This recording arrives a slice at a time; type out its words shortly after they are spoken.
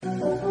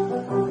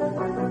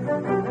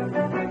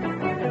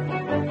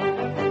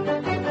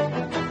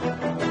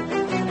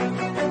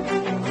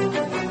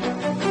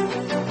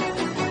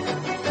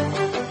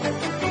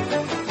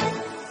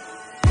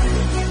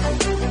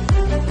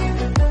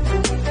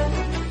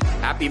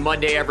Happy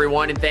Monday,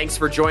 everyone, and thanks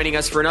for joining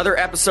us for another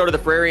episode of the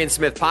Frary and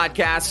Smith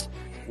podcast.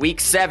 Week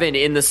 7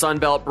 in the Sun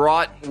Belt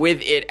brought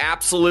with it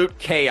absolute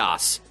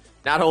chaos.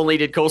 Not only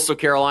did Coastal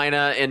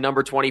Carolina and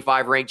number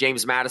 25 ranked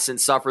James Madison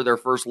suffer their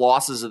first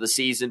losses of the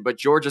season, but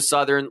Georgia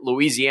Southern,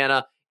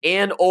 Louisiana,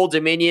 and Old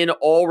Dominion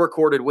all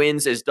recorded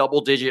wins as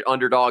double-digit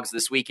underdogs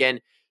this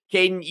weekend.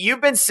 Caden,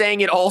 you've been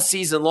saying it all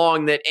season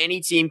long that any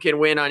team can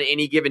win on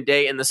any given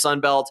day in the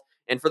Sun Belt.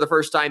 And for the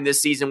first time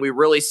this season, we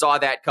really saw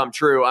that come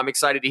true. I'm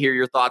excited to hear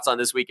your thoughts on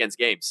this weekend's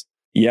games.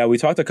 Yeah, we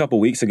talked a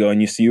couple weeks ago,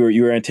 and you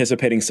were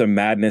anticipating some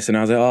madness, and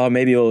I was like, oh,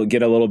 maybe it'll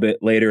get a little bit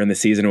later in the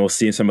season, and we'll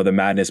see some of the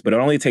madness. But it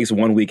only takes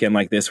one weekend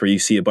like this where you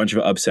see a bunch of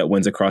upset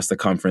wins across the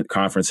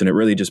conference, and it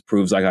really just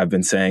proves, like I've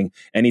been saying,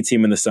 any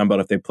team in the Sun Belt,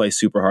 if they play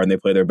super hard and they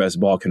play their best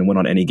ball, can win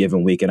on any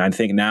given week. And I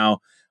think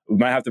now we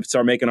might have to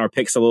start making our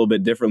picks a little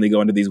bit differently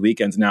going into these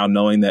weekends now,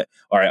 knowing that,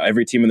 all right,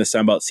 every team in the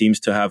Sun Belt seems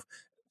to have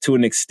to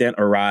an extent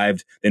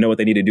arrived. They know what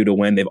they need to do to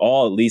win. They've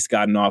all at least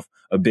gotten off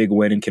a big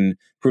win and can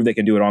prove they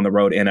can do it on the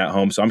road and at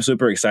home. So I'm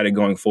super excited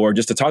going forward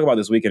just to talk about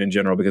this weekend in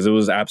general, because it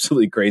was an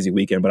absolutely crazy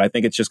weekend, but I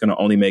think it's just going to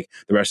only make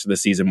the rest of the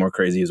season more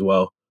crazy as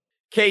well.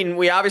 Caden,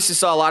 we obviously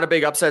saw a lot of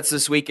big upsets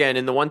this weekend,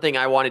 and the one thing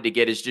I wanted to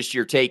get is just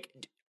your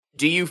take.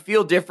 Do you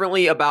feel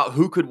differently about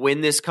who could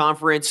win this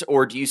conference,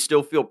 or do you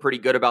still feel pretty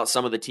good about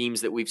some of the teams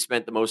that we've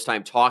spent the most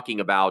time talking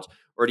about,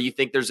 or do you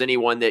think there's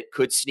anyone that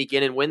could sneak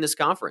in and win this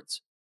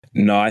conference?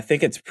 No, I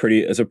think it's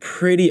a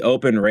pretty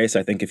open race.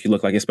 I think if you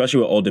look like, especially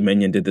what Old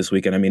Dominion did this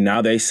weekend, I mean,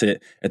 now they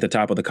sit at the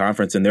top of the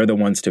conference and they're the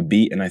ones to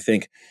beat. And I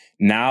think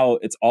now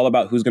it's all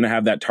about who's going to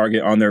have that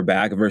target on their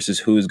back versus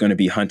who's going to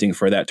be hunting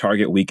for that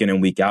target week in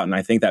and week out. And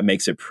I think that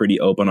makes it pretty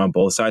open on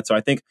both sides. So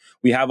I think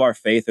we have our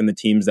faith in the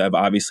teams that have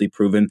obviously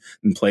proven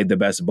and played the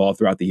best ball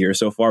throughout the year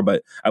so far.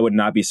 But I would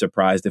not be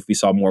surprised if we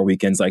saw more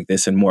weekends like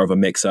this and more of a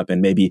mix up,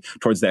 and maybe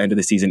towards the end of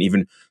the season,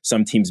 even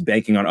some teams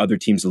banking on other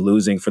teams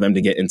losing for them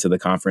to get into the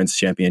conference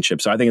championship.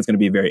 So I think it's going to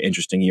be a very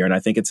interesting year. And I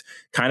think it's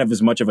kind of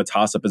as much of a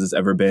toss-up as it's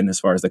ever been as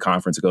far as the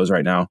conference goes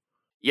right now.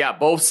 Yeah,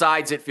 both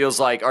sides, it feels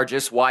like, are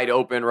just wide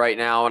open right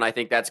now, and I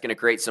think that's going to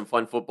create some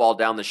fun football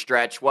down the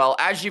stretch. Well,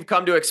 as you've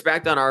come to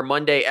expect on our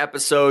Monday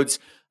episodes,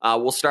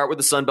 we'll start with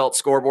the Sun Belt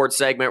Scoreboard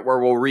segment where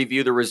we'll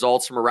review the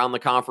results from around the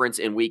conference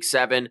in Week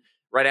 7.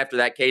 Right after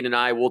that, Kate and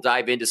I will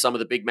dive into some of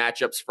the big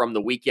matchups from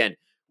the weekend.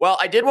 Well,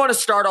 I did want to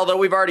start, although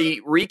we've already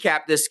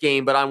recapped this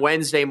game, but on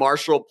Wednesday,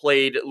 Marshall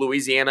played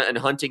Louisiana and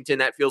Huntington.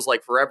 That feels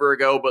like forever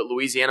ago, but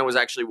Louisiana was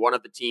actually one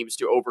of the teams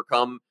to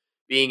overcome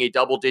being a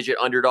double-digit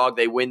underdog.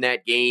 They win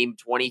that game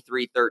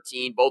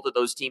 23-13. Both of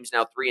those teams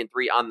now 3-3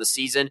 on the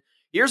season.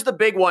 Here's the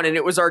big one, and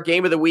it was our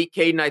game of the week,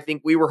 Caden. I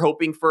think we were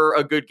hoping for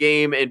a good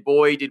game, and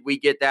boy, did we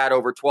get that.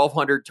 Over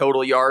 1,200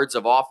 total yards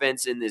of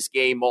offense in this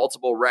game,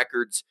 multiple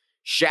records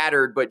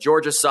shattered, but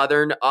Georgia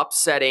Southern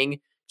upsetting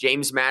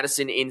James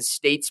Madison in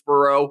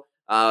Statesboro,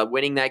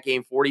 winning that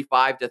game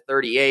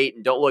 45-38.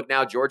 And don't look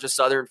now, Georgia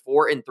Southern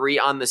 4-3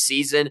 on the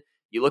season.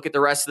 You look at the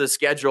rest of the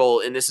schedule,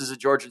 and this is a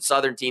Georgia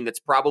Southern team that's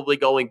probably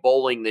going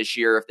bowling this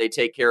year if they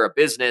take care of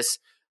business.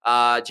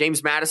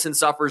 James Madison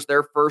suffers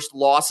their first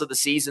loss of the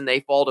season. They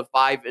fall to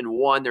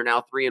 5-1. They're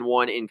now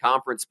 3-1 in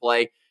conference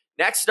play.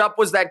 Next up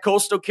was that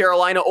Coastal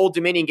Carolina Old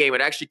Dominion game.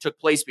 It actually took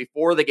place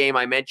before the game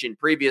I mentioned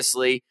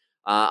previously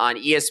on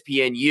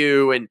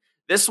ESPNU. And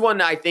this one,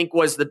 I think,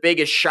 was the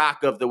biggest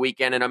shock of the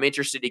weekend, and I'm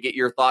interested to get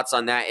your thoughts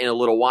on that in a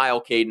little while,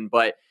 Caden.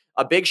 But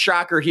a big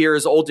shocker here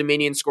is Old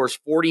Dominion scores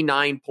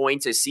 49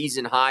 points, a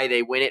season high.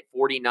 They win it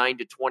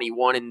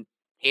 49-21 and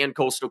hand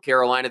Coastal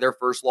Carolina their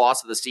first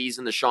loss of the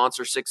season. The Chants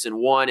are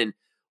 6-1, and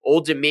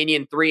Old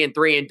Dominion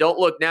 3-3. And don't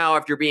look now,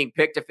 after being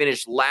picked to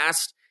finish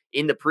last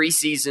in the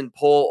preseason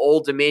poll,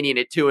 Old Dominion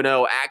at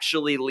 2-0,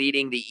 actually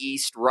leading the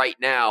East right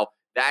now.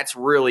 That's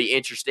really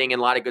interesting, and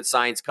a lot of good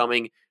signs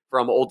coming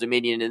from Old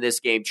Dominion in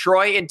this game.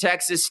 Troy and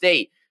Texas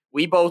State.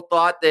 We both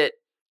thought that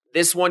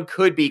this one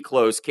could be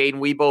close. Caden,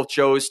 we both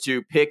chose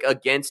to pick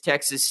against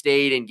Texas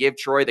State and give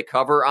Troy the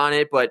cover on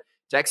it, but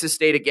Texas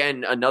State,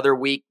 again, another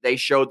week, they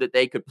showed that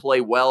they could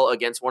play well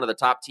against one of the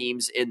top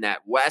teams in that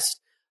West.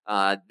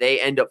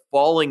 They end up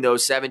falling, though,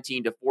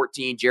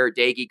 17-14. Jarrett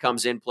Dagey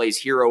comes in, plays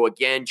hero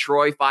again.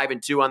 Troy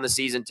 5-2 on the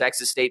season.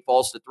 Texas State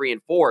falls to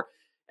 3-4.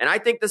 And I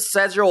think the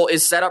schedule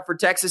is set up for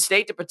Texas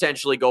State to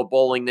potentially go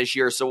bowling this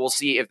year, so we'll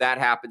see if that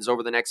happens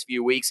over the next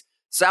few weeks.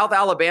 South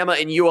Alabama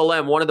and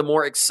ULM, one of the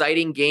more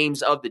exciting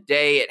games of the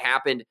day. It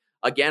happened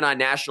again on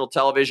national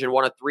television,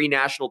 one of 3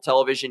 national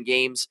television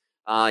games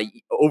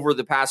over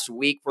the past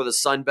week for the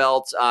Sun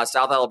Belt.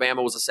 South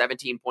Alabama was a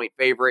 17-point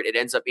favorite. It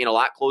ends up being a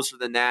lot closer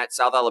than that.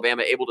 South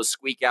Alabama able to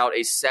squeak out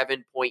a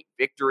 7-point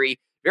victory.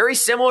 Very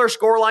similar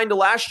scoreline to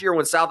last year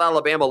when South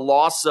Alabama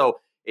lost, so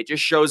it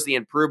just shows the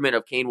improvement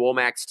of Kane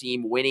Womack's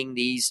team winning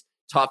these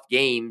tough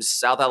games.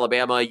 South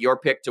Alabama, your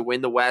pick to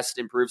win the West,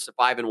 improves to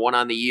 5-1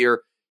 on the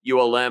year.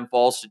 ULM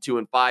falls to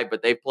 2-5,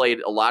 but they've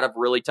played a lot of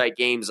really tight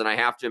games, and I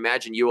have to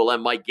imagine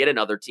ULM might get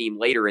another team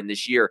later in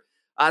this year.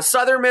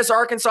 Southern Miss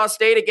Arkansas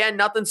State, again,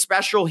 nothing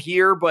special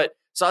here, but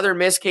Southern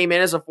Miss came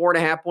in as a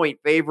 4.5-point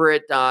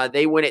favorite.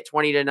 They win at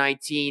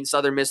 20-19.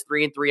 Southern Miss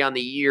 3-3 on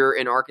the year,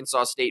 and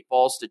Arkansas State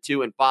falls to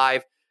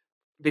 2-5.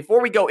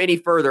 Before we go any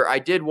further, I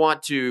did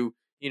want to,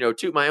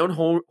 toot my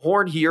own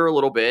horn here a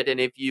little bit. And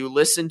if you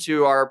listen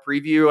to our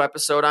preview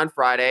episode on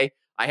Friday,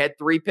 I had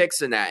 3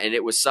 picks in that, and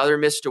it was Southern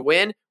Miss to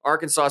win,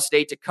 Arkansas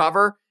State to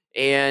cover,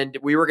 and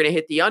we were going to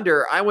hit the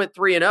under. I went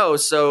 3-0,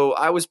 so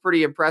I was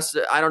pretty impressed.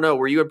 I don't know.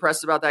 Were you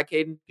impressed about that,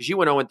 Caden? Because you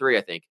went 0-3,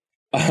 I think.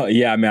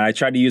 Yeah, man, I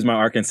tried to use my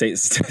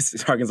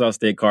Arkansas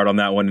State card on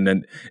that one, and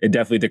then it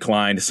definitely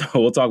declined. So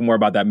we'll talk more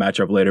about that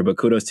matchup later, but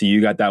kudos to you.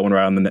 You got that one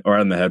right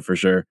on the head for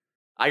sure.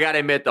 I got to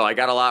admit, though, I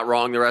got a lot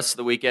wrong the rest of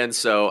the weekend.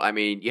 So, I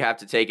mean, you have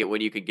to take it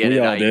when you can get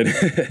it. We all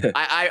did.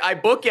 I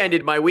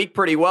bookended my week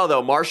pretty well,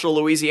 though. Marshall,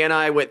 Louisiana,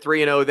 I went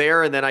 3-0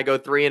 there, and then I go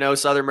 3-0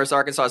 Southern Miss,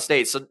 Arkansas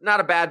State. So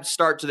not a bad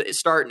start to the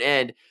start and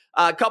end.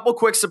 A couple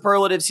quick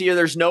superlatives here.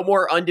 There's no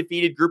more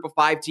undefeated group of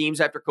 5 teams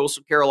after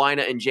Coastal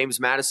Carolina and James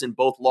Madison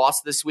both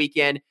lost this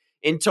weekend.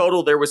 In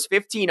total, there was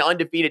 15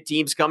 undefeated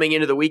teams coming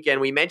into the weekend.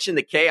 We mentioned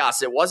the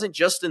chaos. It wasn't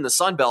just in the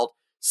Sun Belt.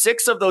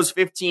 6 of those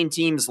 15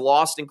 teams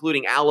lost,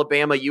 including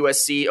Alabama,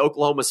 USC,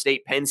 Oklahoma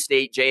State, Penn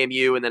State,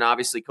 JMU, and then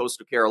obviously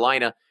Coastal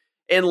Carolina.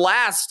 And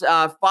last,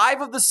 5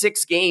 of the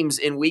 6 games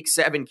in Week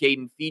 7,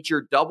 Caden,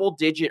 featured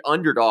double-digit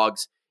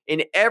underdogs,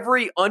 and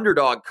every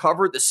underdog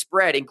covered the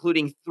spread,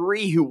 including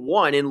 3 who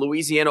won in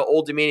Louisiana,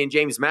 Old Dominion,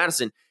 James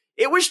Madison.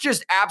 It was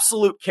just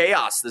absolute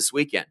chaos this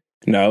weekend.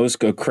 No, it was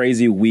a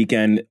crazy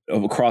weekend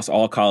across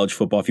all college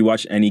football. If you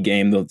watch any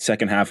game, the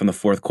second half and the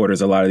fourth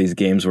quarters, a lot of these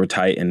games were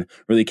tight and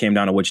really came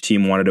down to which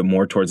team wanted it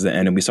more towards the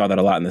end. And we saw that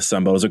a lot in the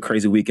Sun Belt. It was a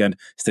crazy weekend.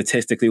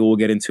 Statistically, we'll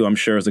get into, I'm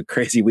sure it was a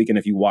crazy weekend.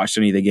 If you watched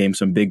any of the games,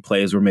 some big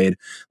plays were made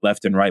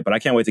left and right. But I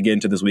can't wait to get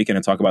into this weekend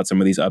and talk about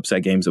some of these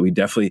upset games that we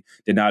definitely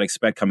did not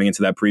expect coming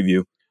into that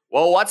preview.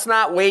 Well, let's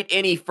not wait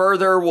any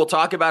further. We'll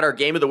talk about our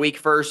game of the week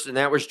first, and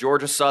that was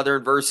Georgia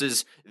Southern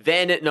versus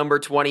then at number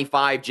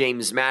 25,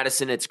 James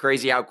Madison. It's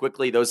crazy how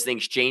quickly those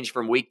things change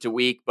from week to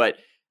week, but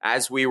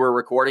as we were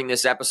recording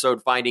this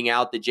episode, finding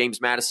out that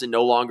James Madison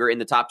no longer in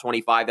the top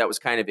 25, that was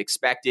kind of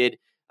expected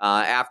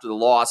after the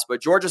loss.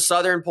 But Georgia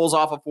Southern pulls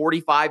off a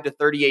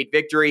 45-38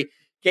 victory.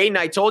 Caden,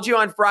 I told you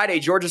on Friday,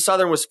 Georgia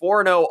Southern was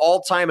 4-0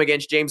 all-time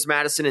against James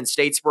Madison in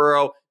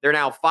Statesboro. They're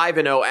now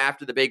 5-0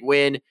 after the big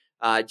win.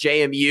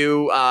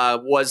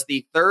 JMU was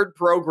the 3rd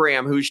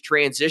program whose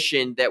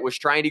transitioned that was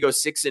trying to go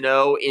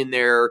 6-0 in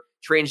their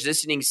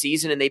transitioning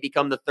season, and they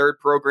become the 3rd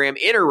program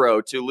in a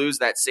row to lose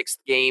that 6th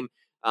game.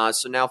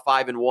 So now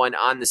 5-1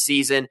 on the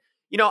season.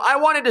 I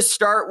wanted to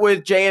start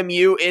with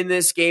JMU in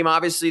this game.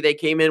 Obviously, they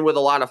came in with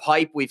a lot of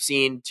hype. We've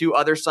seen 2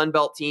 other Sun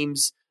Belt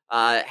teams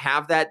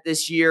have that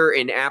this year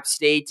in App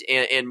State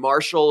and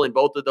Marshall, and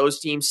both of those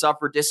teams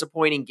suffered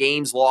disappointing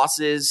games,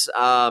 losses.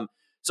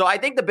 So I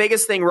think the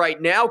biggest thing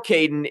right now,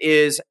 Caden,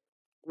 is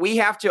we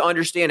have to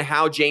understand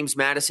how James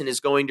Madison is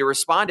going to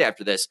respond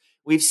after this.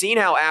 We've seen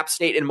how App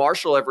State and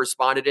Marshall have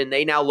responded, and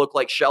they now look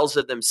like shells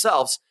of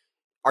themselves.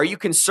 Are you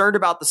concerned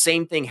about the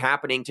same thing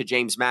happening to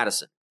James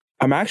Madison?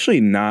 I'm actually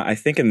not. I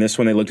think in this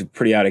one, they looked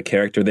pretty out of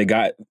character. They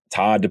got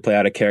Todd to play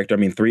out of character. I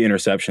mean, 3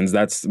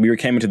 interceptions. We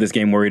came into this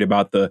game worried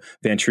about the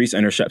Van Treese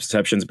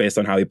interceptions based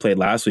on how he played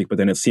last week, but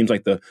then it seems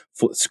like the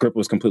script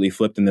was completely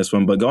flipped in this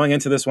one. But going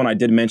into this one, I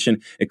did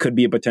mention it could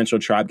be a potential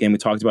trap game. We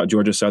talked about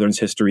Georgia Southern's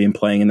history and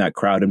playing in that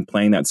crowd and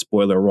playing that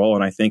spoiler role.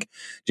 And I think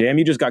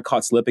JMU just got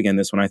caught slipping in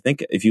this one. I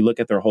think if you look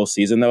at their whole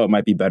season, though, it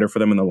might be better for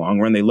them in the long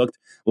run. They looked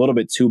a little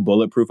bit too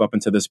bulletproof up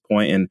until this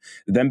point, and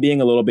them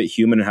being a little bit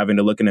human and having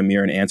to look in a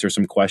mirror and answer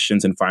some questions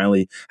and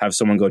finally have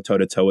someone go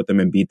toe-to-toe with them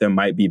and beat them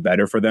might be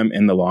better for them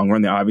in the long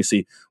run. They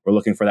obviously were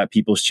looking for that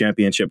People's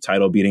Championship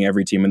title, beating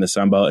every team in the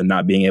Sun Belt and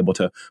not being able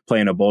to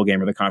play in a bowl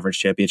game or the conference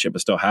championship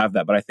but still have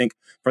that. But I think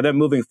for them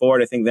moving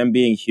forward, I think them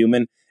being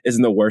human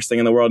isn't the worst thing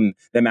in the world, and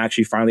them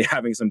actually finally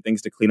having some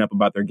things to clean up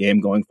about their game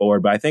going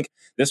forward. But I think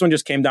this one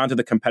just came down to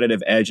the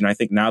competitive edge, and I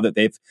think now that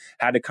they've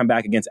had to come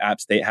back against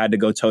App State, had to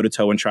go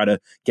toe-to-toe and try to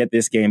get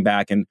this game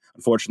back and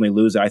unfortunately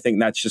lose it, I think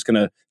that's just going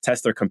to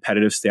test their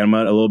competitive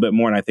stamina a little bit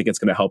more, and I think it's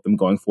going to help them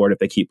going forward if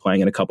they keep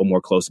playing in a couple more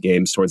close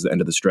games towards the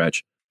end of the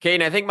stretch.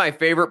 Kane, I think my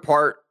favorite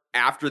part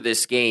after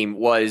this game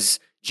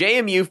was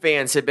JMU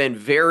fans have been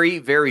very,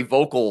 very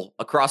vocal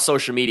across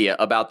social media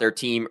about their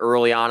team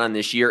early on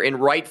this year, and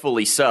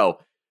rightfully so.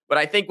 But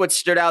I think what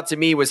stood out to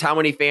me was how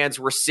many fans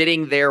were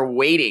sitting there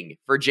waiting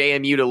for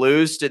JMU to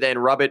lose to then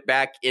rub it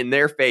back in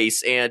their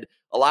face. And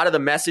a lot of the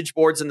message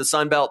boards in the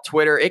Sun Belt,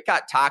 Twitter, it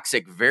got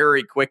toxic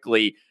very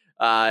quickly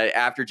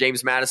after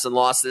James Madison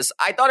lost this.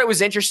 I thought it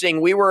was interesting.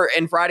 We were,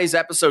 in Friday's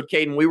episode,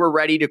 Caden, we were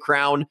ready to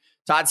crown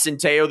Todd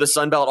Centeio the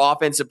Sun Belt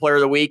Offensive Player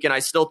of the Week, and I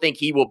still think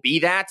he will be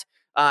that.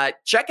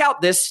 Check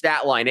out this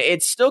stat line.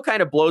 It still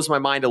kind of blows my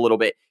mind a little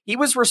bit. He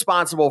was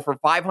responsible for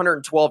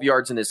 512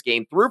 yards in this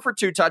game, threw for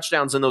 2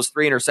 touchdowns in those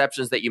 3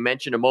 interceptions that you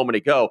mentioned a moment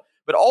ago,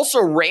 but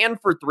also ran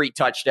for 3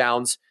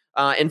 touchdowns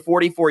and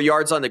 44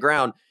 yards on the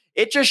ground.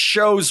 It just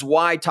shows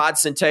why Todd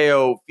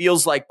Centeio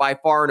feels like by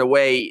far and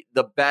away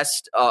the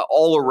best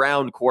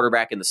all-around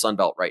quarterback in the Sun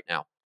Belt right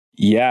now.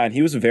 Yeah, and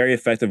he was very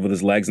effective with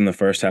his legs in the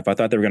first half. I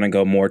thought they were going to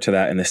go more to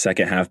that in the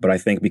second half, but I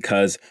think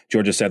because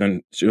Georgia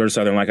Southern,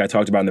 like I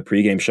talked about in the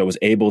pregame show, was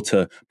able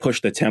to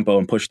push the tempo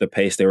and push the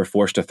pace, they were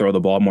forced to throw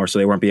the ball more, so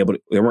they weren't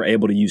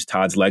able to use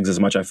Todd's legs as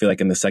much, I feel like,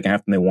 in the second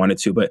half than they wanted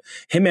to. But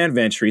him and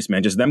Van Treese,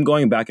 man, just them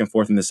going back and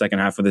forth in the second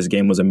half of this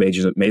game was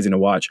amazing to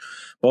watch.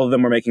 Both of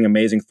them were making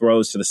amazing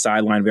throws to the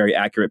sideline, very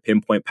accurate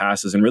pinpoint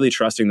passes, and really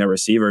trusting their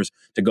receivers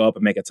to go up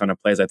and make a ton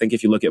of plays. I think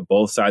if you look at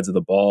both sides of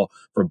the ball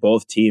for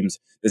both teams,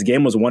 this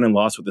game was won and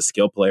lost with the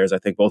skill players. I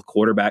think both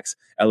quarterbacks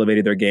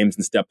elevated their games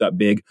and stepped up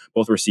big.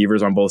 Both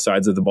receivers on both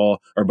sides of the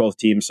ball, or both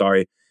teams,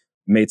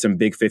 made some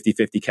big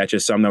 50-50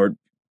 catches, some that were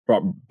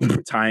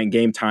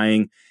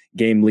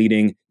game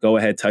leading,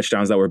 go-ahead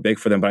touchdowns that were big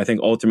for them. But I think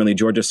ultimately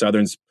Georgia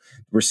Southern's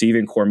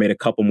receiving core made a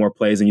couple more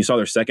plays, and you saw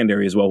their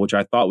secondary as well, which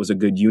I thought was a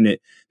good unit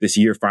this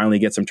year, finally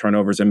get some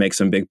turnovers and make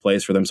some big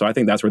plays for them. So I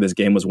think that's where this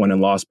game was won and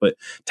lost. But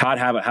Todd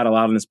had a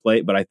lot on his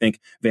plate, but I think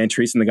Van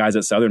Treese and the guys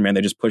at Southern, man, they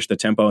just pushed the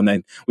tempo, and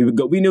then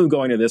we knew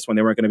going to this one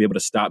they weren't going to be able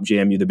to stop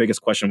JMU. The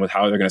biggest question was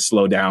how they're going to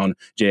slow down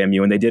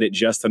JMU, and they did it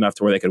just enough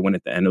to where they could win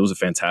at the end. It was a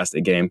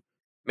fantastic game.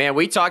 Man,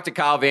 we talked to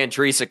Kyle Van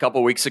Treese a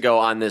couple weeks ago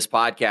on this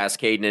podcast,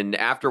 Caden, and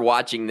after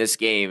watching this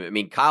game, I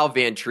mean, Kyle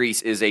Van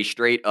Treese is a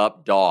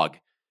straight-up dog.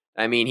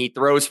 I mean, he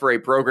throws for a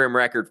program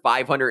record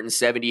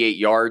 578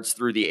 yards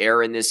through the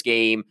air in this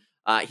game.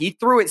 He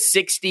threw it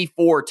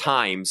 64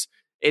 times.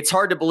 It's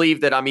hard to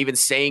believe that I'm even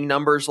saying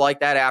numbers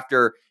like that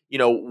after,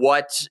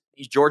 what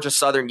Georgia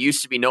Southern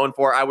used to be known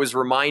for. I was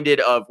reminded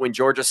of when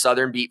Georgia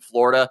Southern beat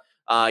Florida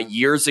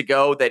years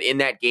ago, that in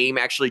that game,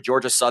 actually,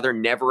 Georgia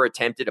Southern never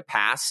attempted a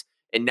pass.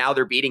 And now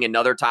they're beating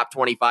another top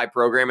 25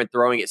 program and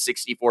throwing it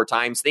 64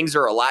 times. Things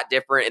are a lot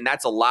different, and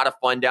that's a lot of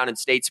fun down in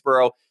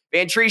Statesboro.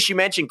 Van Treese, you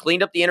mentioned,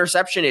 cleaned up the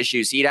interception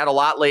issues. He'd had a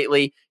lot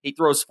lately. He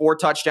throws 4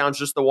 touchdowns,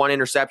 just the 1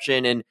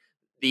 interception, and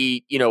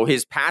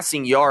his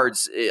passing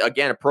yards,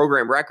 again, a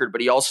program record,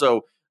 but he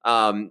also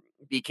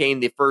became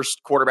the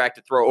first quarterback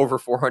to throw over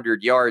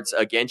 400 yards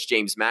against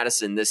James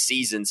Madison this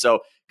season. So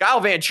Kyle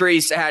Van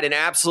Treese had an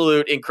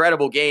absolute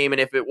incredible game,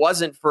 and if it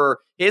wasn't for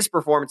his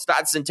performance,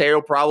 Todd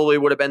Centeio probably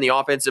would have been the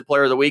offensive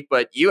player of the week,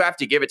 but you have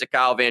to give it to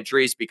Kyle Van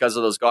Treese because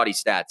of those gaudy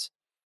stats.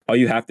 Oh,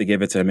 you have to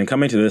give it to him. And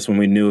coming to this one,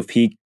 we knew if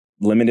he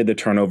limited the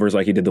turnovers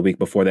like he did the week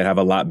before, they'd have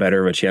a lot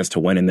better of a chance to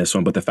win in this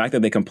one. But the fact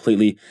that they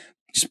completely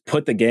just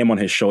put the game on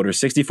his shoulders,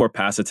 64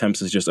 pass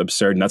attempts is just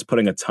absurd. And that's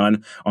putting a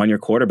ton on your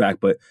quarterback.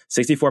 But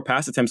 64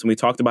 pass attempts, and we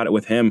talked about it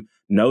with him,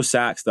 no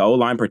sacks. The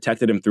O-line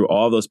protected him through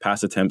all those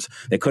pass attempts.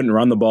 They couldn't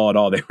run the ball at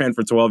all. They ran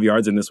for 12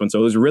 yards in this one. So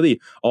it was really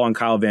all on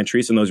Kyle Van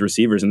Treese and those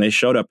receivers. And they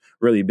showed up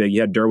really big.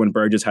 You had Derwin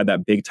Burgess had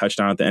that big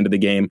touchdown at the end of the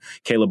game.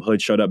 Caleb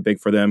Hood showed up big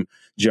for them.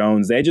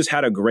 Jones. They just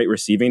had a great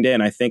receiving day.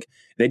 And I think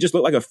they just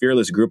look like a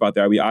fearless group out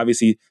there. We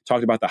obviously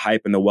talked about the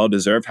hype and the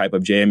well-deserved hype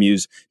of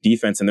JMU's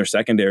defense and their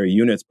secondary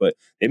units, but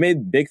they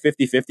made big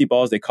 50-50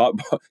 balls. They caught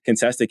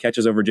contested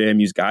catches over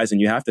JMU's guys.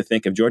 And you have to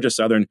think if Georgia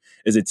Southern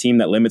is a team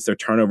that limits their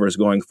turnovers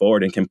going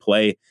forward and can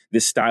play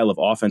this style of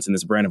offense and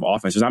this brand of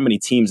offense, there's not many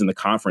teams in the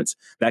conference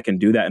that can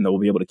do that and that will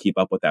be able to keep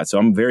up with that. So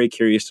I'm very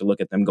curious to look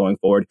at them going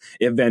forward.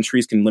 If Van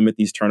Treese can limit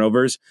these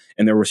turnovers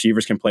and their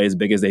receivers can play as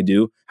big as they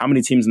do, how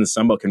many teams in the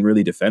Sun Belt can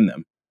really defend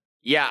them?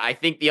 Yeah, I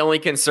think the only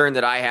concern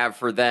that I have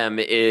for them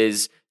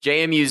is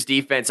JMU's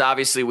defense.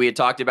 Obviously, we had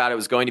talked about it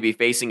was going to be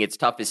facing its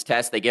toughest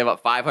test. They gave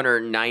up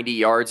 590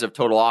 yards of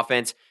total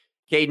offense.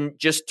 Caden,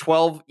 just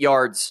 12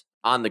 yards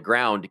on the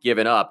ground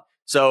given up.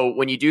 So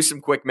when you do some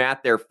quick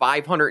math there,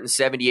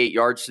 578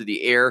 yards through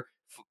the air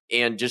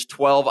and just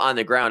 12 on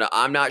the ground,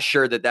 I'm not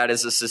sure that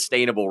is a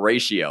sustainable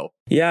ratio.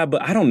 Yeah,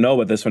 but I don't know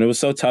with this one. It was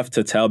so tough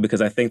to tell because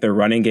I think their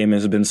running game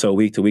has been so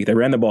week to week. They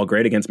ran the ball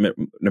great against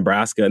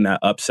Nebraska in that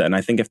upset. And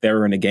I think if they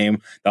were in a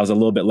game that was a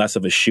little bit less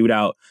of a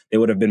shootout, they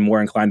would have been more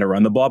inclined to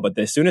run the ball. But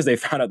as soon as they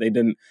found out they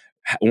didn't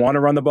want to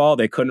run the ball,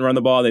 they couldn't run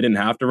the ball, they didn't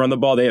have to run the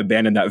ball, they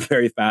abandoned that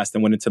very fast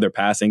and went into their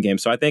passing game.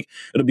 So I think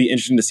it'll be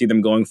interesting to see them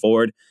going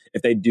forward.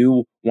 If they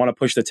do want to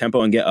push the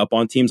tempo and get up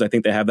on teams, I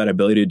think they have that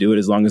ability to do it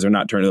as long as they're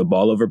not turning the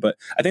ball over. But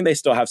I think they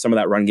still have some of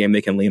that run game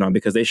they can lean on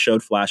because they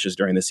showed flashes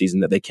during the season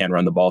that they can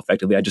run the ball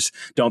effectively. I just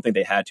don't think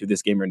they had to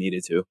this game or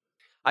needed to.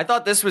 I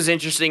thought this was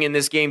interesting in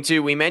this game,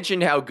 too. We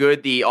mentioned how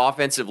good the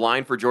offensive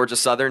line for Georgia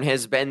Southern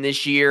has been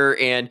this year.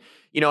 And,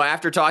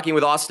 after talking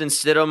with Austin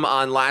Stidham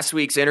on last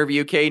week's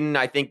interview, Caden,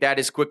 I think that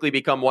has quickly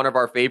become one of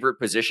our favorite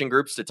position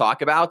groups to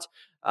talk about.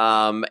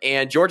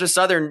 And Georgia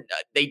Southern,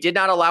 they did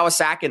not allow a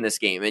sack in this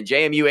game. And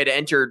JMU had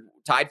entered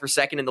tied for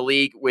second in the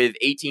league with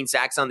 18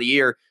 sacks on the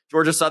year.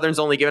 Georgia Southern's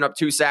only given up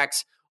 2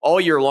 sacks all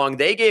year long.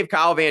 They gave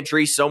Kyle Van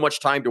Treese so much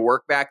time to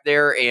work back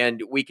there,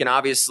 and we can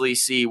obviously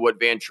see what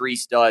Van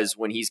Treese does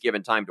when he's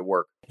given time to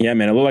work. Yeah,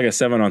 man, it looked like a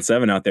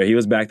 7-on-7 out there. He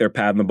was back there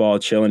padding the ball,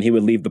 chilling. He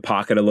would leave the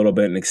pocket a little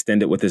bit and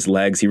extend it with his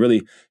legs. He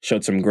really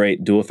showed some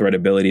great dual threat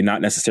ability,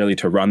 not necessarily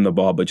to run the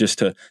ball, but just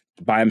to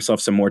buy himself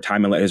some more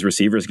time and let his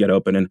receivers get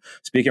open. And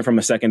speaking from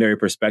a secondary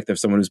perspective,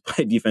 someone who's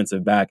played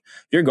defensive back,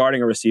 if you're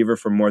guarding a receiver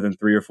for more than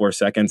 3 or 4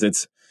 seconds,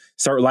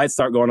 lights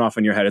start going off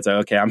in your head. It's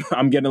like, okay,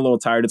 I'm getting a little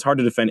tired. It's hard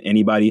to defend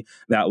anybody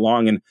that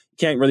long, and you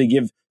can't really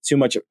give too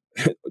much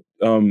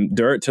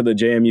dirt to the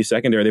JMU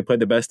secondary. They played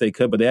the best they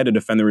could, but they had to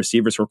defend the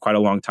receivers for quite a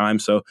long time.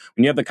 So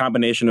when you have the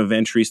combination of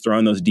Ventries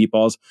throwing those deep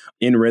balls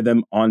in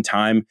rhythm, on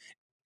time,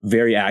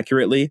 very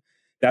accurately,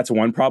 that's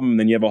one problem. And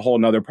then you have a whole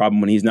nother problem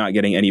when he's not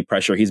getting any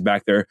pressure. He's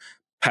back there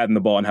patting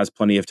the ball and has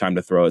plenty of time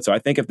to throw it. So I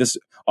think if this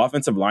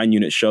offensive line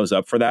unit shows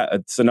up for that,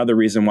 it's another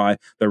reason why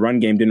the run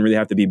game didn't really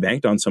have to be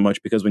banked on so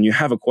much, because when you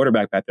have a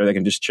quarterback back there that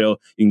can just chill,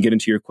 you can get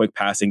into your quick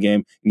passing game,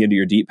 you can get into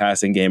your deep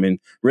passing game,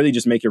 and really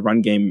just make your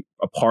run game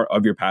a part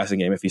of your passing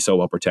game if he's so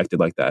well protected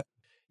like that.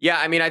 Yeah,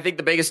 I mean, I think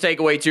the biggest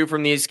takeaway, too,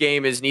 from this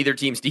game is neither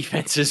team's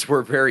defenses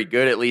were very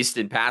good, at least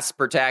in pass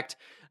protect.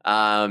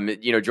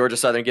 Georgia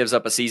Southern gives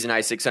up a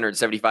season-high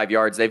 675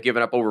 yards. They've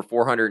given up over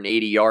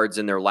 480 yards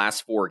in their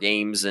last 4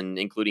 games, and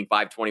including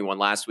 521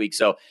 last week.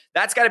 So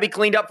that's got to be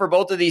cleaned up for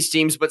both of these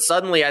teams. But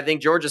suddenly, I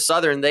think Georgia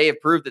Southern, they have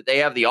proved that they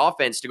have the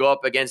offense to go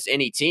up against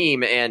any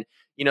team. And,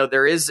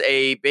 there is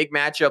a big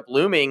matchup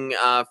looming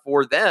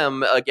for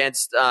them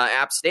against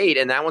App State,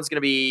 and that one's going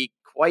to be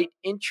quite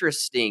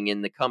interesting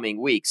in the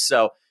coming weeks.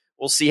 So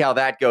we'll see how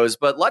that goes.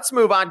 But let's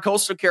move on.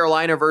 Coastal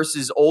Carolina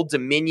versus Old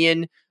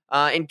Dominion.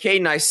 And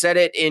Caden, I said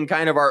it in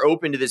kind of our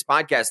open to this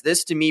podcast.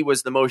 This to me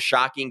was the most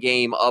shocking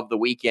game of the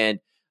weekend.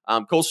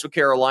 Coastal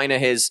Carolina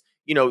has,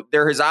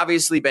 there has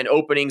obviously been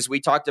openings. We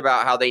talked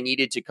about how they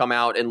needed to come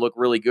out and look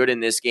really good in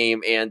this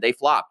game, and they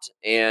flopped.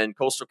 And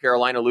Coastal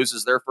Carolina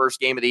loses their first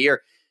game of the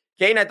year.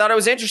 Caden, I thought it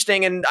was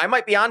interesting, and I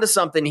might be onto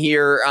something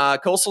here.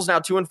 Coastal's now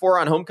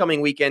 2-4 on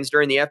homecoming weekends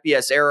during the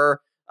FBS era.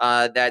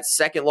 That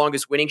second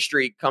longest winning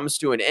streak comes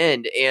to an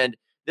end, and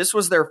this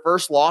was their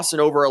first loss in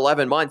over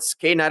 11 months.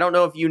 Caden, I don't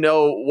know if you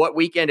know what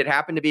weekend it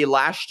happened to be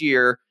last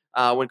year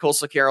when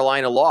Coastal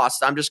Carolina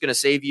lost. I'm just going to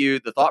save you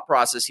the thought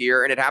process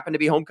here, and it happened to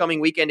be homecoming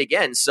weekend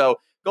again. So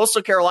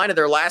Coastal Carolina,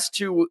 their last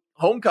 2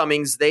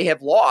 homecomings, they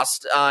have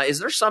lost. Is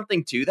there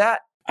something to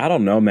that? I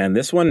don't know, man.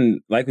 This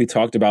one, like we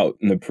talked about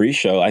in the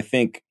pre-show, I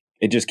think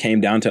it just came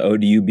down to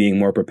ODU being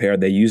more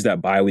prepared. They used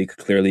that bye week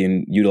clearly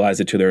and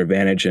utilized it to their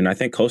advantage. And I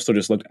think Coastal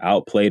just looked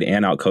outplayed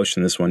and outcoached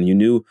in this one. You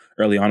knew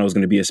early on it was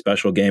going to be a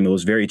special game. It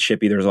was very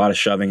chippy. There was a lot of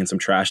shoving and some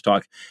trash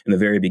talk in the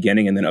very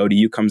beginning. And then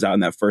ODU comes out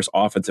in that first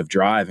offensive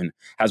drive and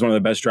has one of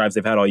the best drives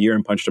they've had all year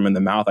and punched them in the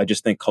mouth. I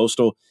just think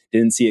Coastal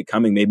didn't see it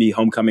coming. Maybe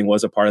homecoming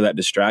was a part of that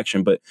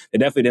distraction, but it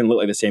definitely didn't look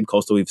like the same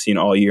Coastal we've seen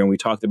all year. And we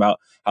talked about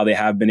how they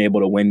have been able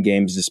to win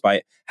games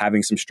despite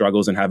having some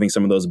struggles and having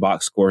some of those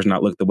box scores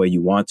not look the way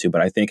you want to.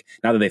 But I think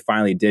now that they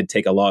finally did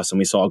take a loss and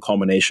we saw a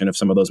culmination of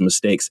some of those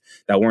mistakes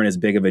that weren't as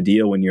big of a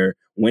deal when you're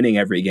winning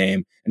every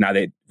game, and now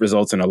that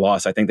results in a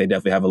loss, I think they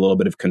definitely have a little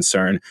bit of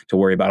concern to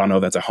worry about. I don't know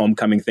if that's a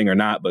homecoming thing or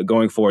not, but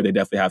going forward, they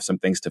definitely have some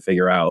things to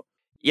figure out.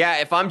 Yeah,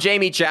 if I'm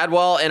Jamie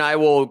Chadwell, and I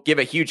will give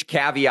a huge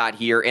caveat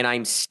here, and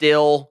I'm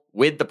still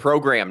with the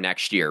program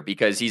next year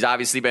because he's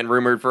obviously been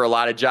rumored for a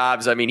lot of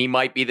jobs. I mean, he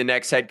might be the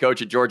next head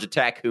coach at Georgia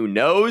Tech. Who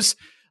knows?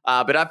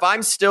 But if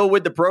I'm still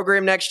with the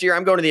program next year,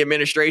 I'm going to the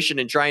administration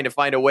and trying to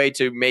find a way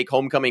to make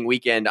homecoming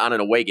weekend on an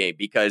away game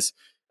because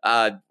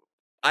I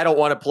don't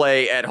want to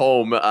play at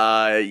home,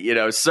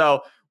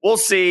 so we'll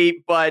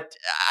see. But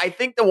I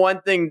think the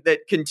one thing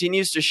that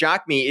continues to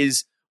shock me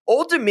is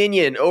Old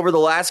Dominion over the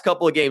last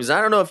couple of games.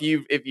 I don't know if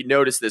you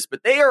noticed this,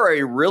 but they are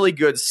a really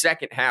good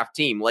second half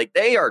team. Like,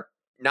 they are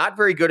not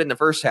very good in the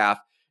first half.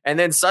 And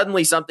then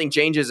suddenly something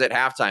changes at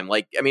halftime.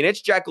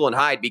 It's Jekyll and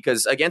Hyde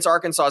because against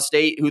Arkansas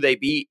State, who they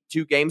beat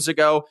 2 games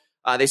ago,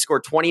 they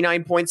scored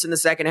 29 points in the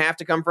second half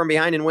to come from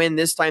behind and win.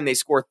 This time they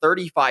score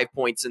 35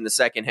 points in the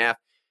second half.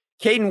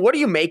 Caden, what do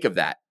you make of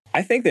that?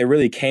 I think they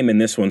really came in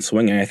this one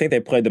swinging. I think they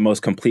played the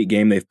most complete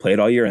game they've played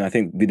all year. And I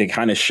think they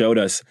kind of showed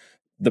us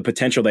the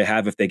potential they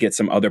have if they get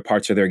some other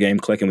parts of their game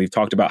clicking. We've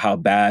talked about how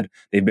bad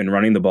they've been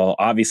running the ball.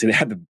 Obviously, they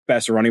had the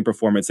best running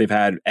performance they've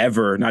had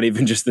ever, not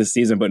even just this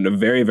season, but in a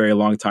very, very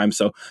long time.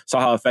 So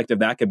saw how effective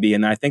that could be.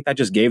 And I think that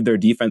just gave their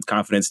defense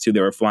confidence too. They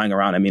were flying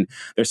around. I mean,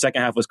 their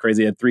second half was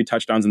crazy. They had 3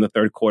 touchdowns in the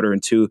third quarter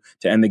and 2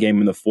 to end the game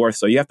in the fourth.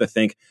 So you have to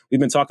think, we've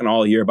been talking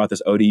all year about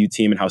this ODU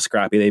team and how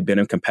scrappy they've been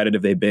and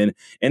competitive they've been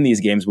in these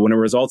games. But when it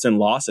results in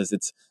losses,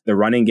 it's the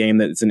running game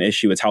that's an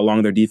issue. It's how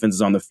long their defense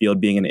is on the field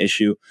being an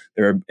issue.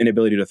 Their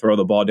inability to throw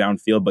the ball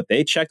downfield. But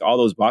they checked all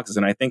those boxes,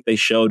 and I think they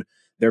showed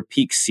their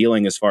peak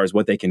ceiling as far as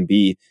what they can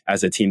be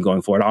as a team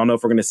going forward. I don't know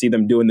if we're going to see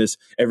them doing this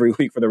every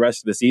week for the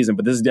rest of the season,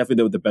 but this is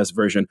definitely what the best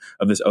version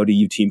of this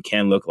ODU team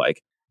can look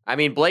like. I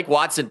mean, Blake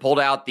Watson pulled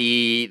out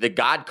the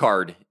God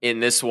card in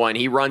this one.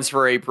 He runs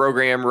for a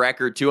program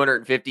record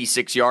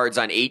 256 yards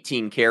on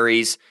 18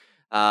 carries.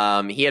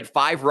 He had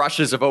 5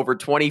 rushes of over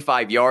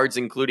 25 yards,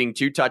 including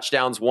 2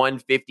 touchdowns,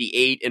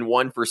 158 and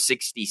 1 for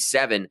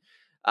 67.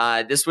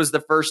 This was the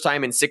first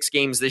time in 6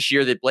 games this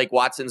year that Blake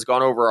Watson's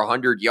gone over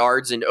 100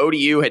 yards, and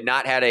ODU had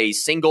not had a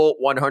single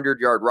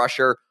 100-yard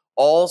rusher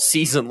all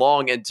season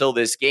long until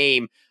this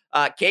game.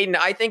 Caden,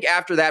 I think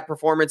after that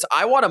performance,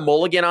 I want a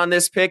mulligan on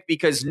this pick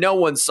because no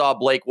one saw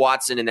Blake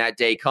Watson in that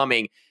day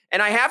coming.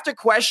 And I have to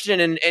question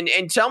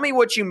and tell me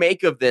what you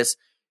make of this.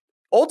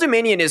 Old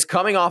Dominion is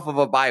coming off of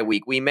a bye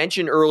week. We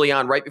mentioned early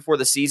on, right before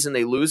the season,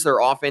 they lose their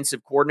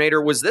offensive coordinator.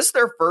 Was this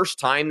their first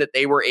time that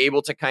they were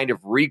able to kind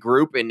of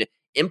regroup and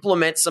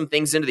implement some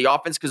things into the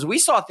offense? Because we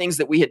saw things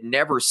that we had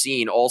never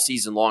seen all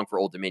season long for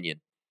Old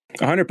Dominion.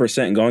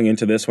 100% going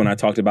into this one, I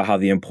talked about how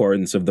the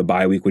importance of the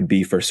bye week would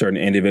be for certain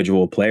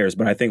individual players.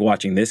 But I think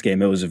watching this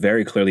game, it was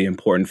very clearly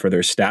important for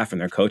their staff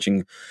and their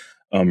coaching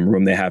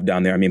room they have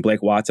down there. I mean,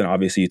 Blake Watson,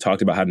 obviously, you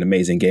talked about had an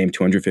amazing game,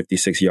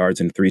 256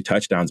 yards and 3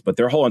 touchdowns, but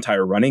their whole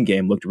entire running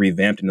game looked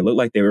revamped, and it looked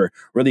like they were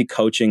really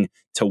coaching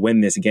to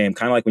win this game.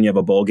 Kind of like when you have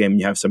a bowl game and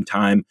you have some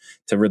time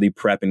to really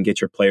prep and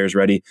get your players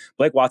ready.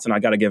 Blake Watson, I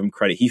got to give him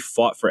credit. He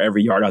fought for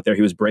every yard out there.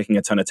 He was breaking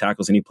a ton of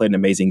tackles and he played an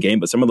amazing game.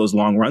 But some of those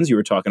long runs you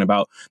were talking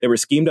about, they were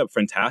schemed up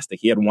fantastic.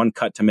 He had one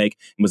cut to make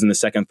and was in the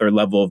second, third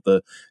level of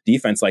the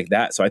defense like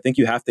that. So I think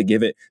you have to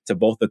give it to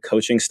both the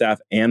coaching staff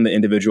and the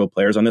individual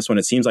players on this one.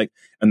 It seems like,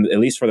 at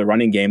least for the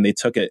running game, they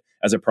took it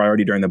as a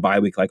priority during the bye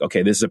week. Like,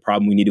 okay, this is a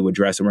problem we need to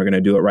address and we're going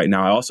to do it right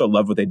now. I also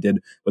love what they did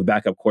with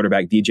backup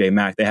quarterback DJ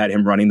Mack. They had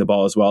him running the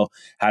ball as well,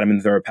 had him in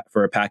there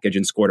for a package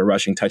and scored a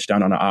rushing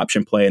touchdown on an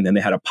option play. And then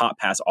they had a pop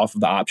pass off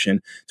of the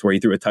option to where he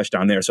threw a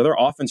touchdown there. So their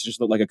offense just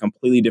looked like a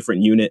completely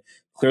different unit.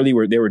 Clearly,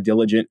 they were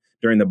diligent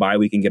during the bye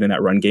week and getting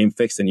that run game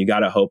fixed. And you got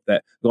to hope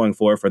that going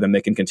forward for them,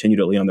 they can continue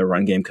to lean on their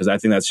run game, because I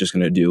think that's just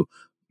going to do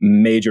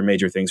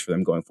major things for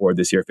them going forward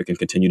this year if it can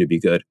continue to be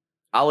good.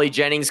 Ollie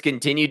Jennings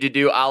continued to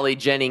do Ollie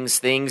Jennings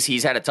things.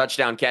 He's had a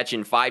touchdown catch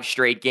in 5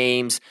 straight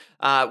games.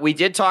 We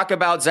did talk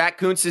about Zach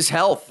Kuntz's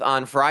health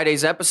on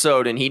Friday's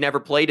episode, and he never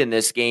played in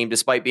this game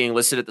despite being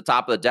listed at the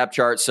top of the depth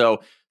chart.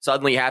 So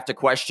suddenly have to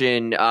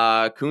question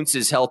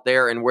Kuntz's health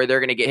there and where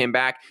they're going to get him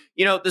back.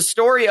 You know, the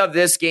story of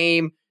this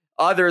game,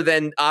 other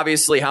than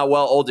obviously how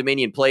well Old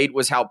Dominion played,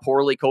 was how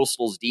poorly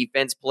Coastal's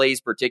defense plays,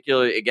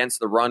 particularly against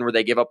the run where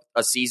they give up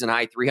a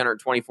season-high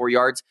 324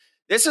 yards.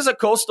 This is a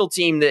Coastal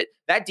team that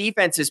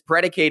defense is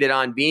predicated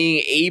on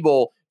being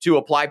able to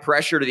apply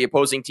pressure to the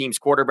opposing team's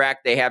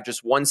quarterback. They have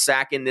just 1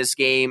 sack in this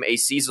game, a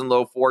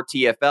season-low 4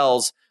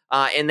 TFLs,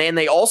 and then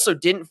they also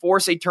didn't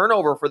force a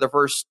turnover for the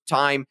first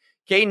time.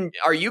 Caden,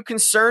 are you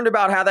concerned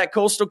about how that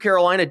Coastal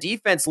Carolina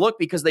defense looked?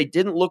 Because they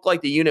didn't look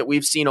like the unit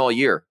we've seen all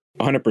year.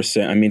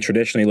 100%. I mean,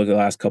 traditionally, look at the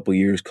last couple of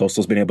years,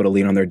 Coastal's been able to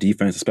lean on their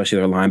defense, especially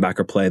their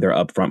linebacker play, their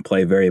upfront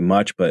play very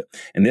much. But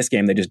in this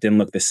game, they just didn't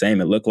look the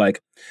same. It looked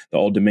like the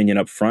Old Dominion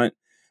up front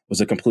was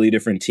a completely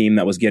different team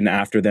that was getting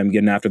after them,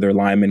 getting after their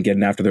linemen,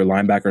 getting after their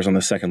linebackers on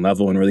the second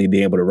level, and really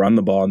being able to run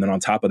the ball. And then on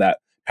top of that,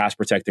 pass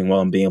protecting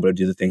well and being able to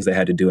do the things they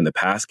had to do in the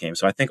pass game.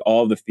 So I think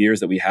all of the fears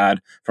that we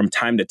had from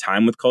time to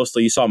time with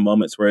Coastal, you saw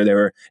moments where they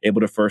were able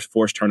to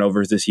force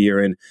turnovers this year,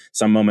 and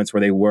some moments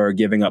where they were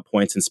giving up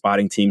points and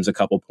spotting teams a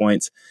couple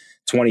points,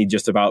 20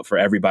 just about for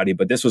everybody.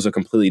 But this was a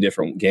completely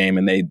different game,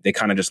 and they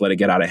kind of just let it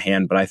get out of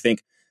hand. But I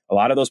think a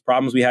lot of those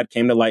problems we had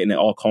came to light, and it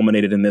all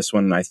culminated in this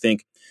one. And I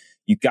think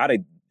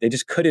they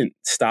just couldn't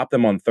stop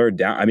them on third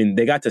down. I mean,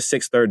 they got to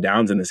 6 third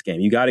downs in this game.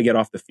 You got to get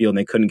off the field, and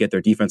they couldn't get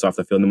their defense off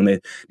the field. And when they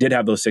did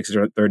have those 6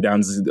 third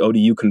downs,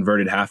 ODU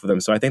converted half of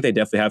them. So I think they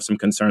definitely have some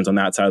concerns on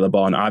that side of the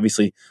ball. And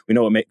obviously, we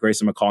know what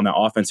Grayson McCall and that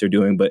offense are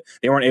doing, but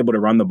they weren't able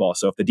to run the ball.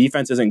 So if the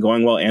defense isn't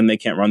going well and they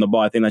can't run the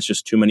ball, I think that's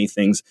just too many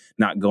things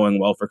not going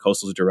well for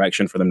Coastal's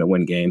direction for them to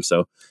win games. So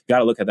you got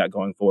to look at that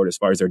going forward as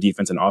far as their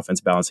defense and offense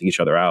balancing each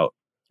other out.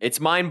 It's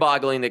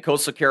mind-boggling that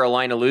Coastal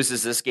Carolina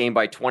loses this game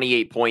by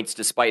 28 points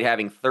despite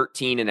having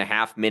 13 and a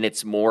half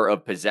minutes more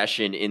of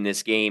possession in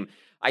this game.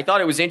 I thought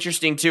it was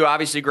interesting, too.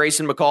 Obviously,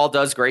 Grayson McCall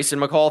does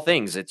Grayson McCall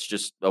things. It's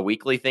just a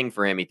weekly thing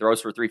for him. He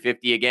throws for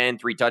 350 again,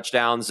 3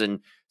 touchdowns, and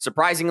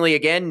surprisingly,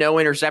 again, no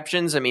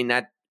interceptions. I mean,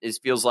 that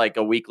feels like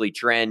a weekly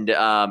trend.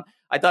 I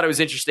thought it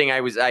was interesting.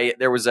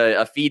 There was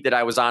a feed that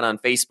I was on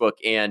Facebook,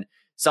 and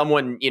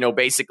someone,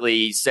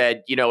 basically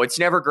said, it's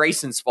never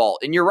Grayson's fault.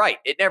 And you're right.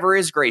 It never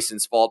is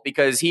Grayson's fault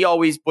because he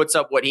always puts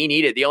up what he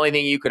needed. The only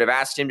thing you could have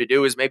asked him to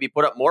do is maybe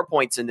put up more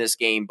points in this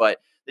game, but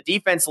the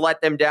defense let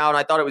them down.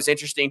 I thought it was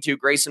interesting too.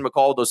 Grayson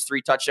McCall, those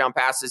 3 touchdown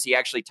passes, he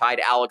actually tied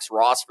Alex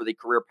Ross for the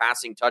career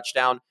passing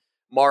touchdown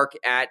mark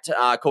at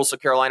Coastal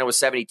Carolina with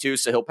 72.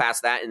 So he'll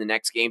pass that in the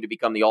next game to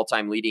become the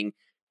all-time leading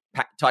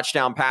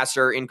touchdown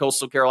passer in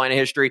Coastal Carolina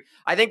history.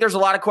 I think there's a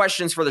lot of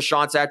questions for the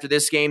Chants after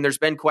this game. There's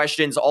been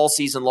questions all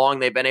season long.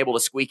 They've been able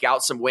to squeak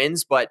out some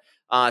wins, but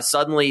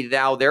suddenly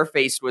now they're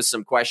faced with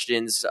some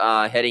questions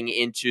heading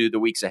into the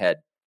weeks ahead.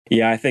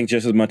 Yeah, I think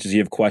just as much as you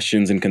have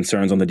questions and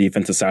concerns on the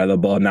defensive side of the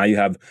ball, now you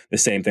have the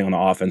same thing on the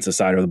offensive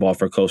side of the ball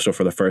for Coastal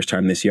for the first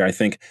time this year. I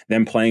think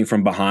them playing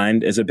from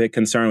behind is a big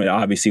concern. It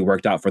obviously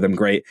worked out for them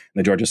great in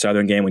the Georgia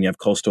Southern game when you have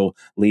Coastal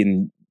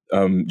leading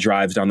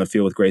drives down the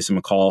field with Grayson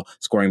McCall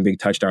scoring big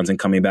touchdowns and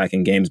coming back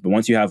in games. But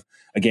once you have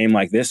a game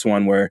like this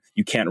one where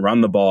you can't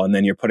run the ball and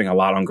then you're putting a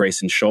lot on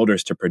Grayson's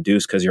shoulders to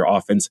produce because your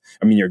offense,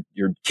 you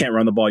can't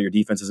run the ball, your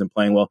defense isn't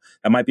playing well,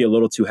 that might be a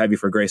little too heavy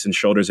for Grayson's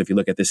shoulders if you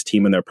look at this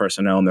team and their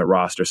personnel and their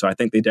roster. So I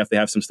think they definitely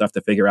have some stuff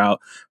to figure out.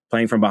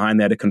 Playing from behind,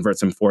 they had to convert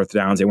some 4th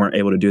downs. They weren't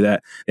able to do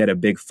that. They had a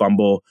big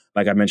fumble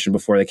like I mentioned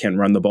before, they can't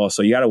run the ball.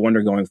 So you got to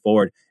wonder going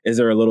forward, is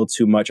there a little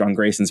too much on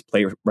Grayson's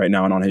plate right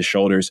now and on his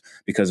shoulders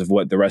because of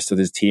what the rest of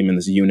his team and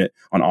this unit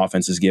on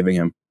offense is giving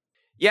him?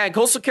 Yeah, and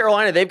Coastal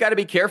Carolina, they've got to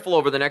be careful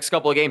over the next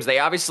couple of games. They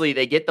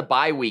get the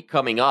bye week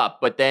coming up,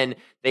 but then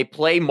they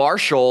play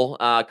Marshall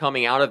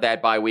coming out of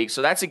that bye week.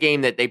 So that's a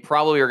game that they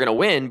probably are going to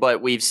win,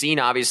 but we've seen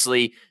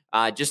obviously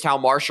just how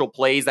Marshall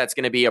plays. That's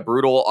going to be a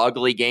brutal,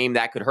 ugly game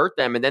that could hurt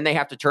them. And then they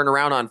have to turn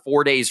around on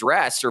 4 days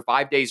rest or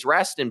 5 days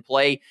rest and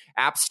play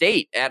App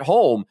State at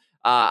home.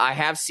 I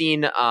have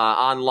seen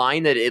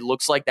online that it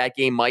looks like that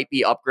game might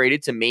be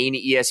upgraded to main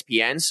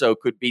ESPN, so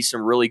could be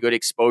some really good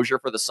exposure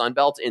for the Sun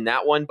Belt in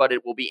that one, but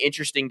it will be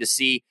interesting to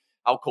see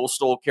how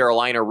Coastal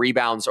Carolina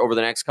rebounds over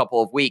the next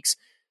couple of weeks.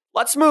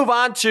 Let's move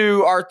on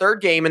to our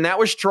third game, and that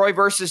was Troy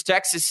versus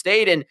Texas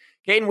State. And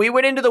Caden, we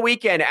went into the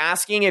weekend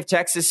asking if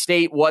Texas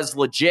State was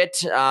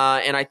legit,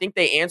 and I think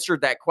they answered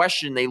that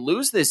question. They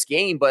lose this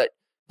game, but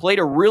played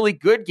a really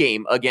good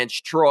game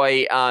against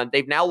Troy.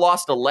 They've now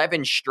lost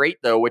 11 straight,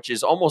 though, which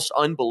is almost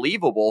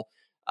unbelievable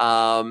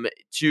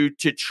to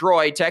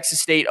Troy.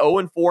 Texas State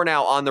 0-4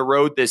 now on the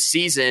road this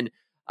season,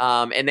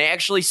 and they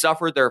actually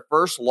suffered their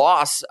first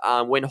loss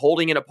when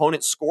holding an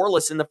opponent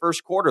scoreless in the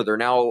first quarter. They're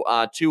now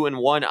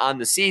 2-1 on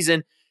the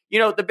season. You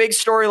know, the big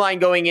storyline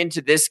going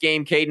into this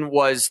game, Caden,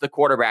 was the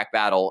quarterback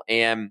battle.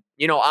 And,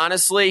 you know,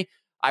 honestly,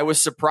 I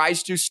was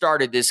surprised who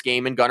started this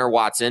game in Gunnar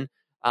Watson.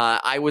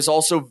 I was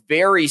also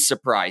very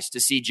surprised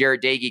to see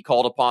Jarrett Doege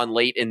called upon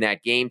late in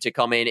that game to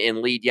come in and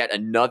lead yet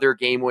another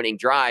game-winning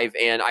drive.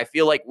 And I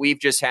feel like we've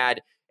just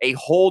had a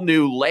whole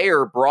new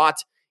layer brought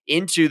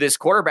into this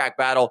quarterback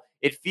battle.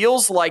 It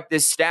feels like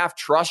this staff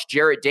trusts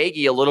Jarrett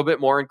Doege a little bit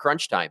more in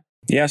crunch time.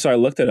 Yeah, so I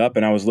looked it up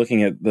and I was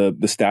looking at the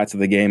stats of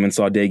the game and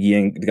saw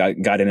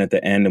Doege got in at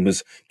the end and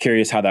was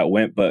curious how that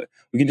went. But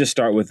we can just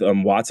start with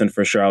Watson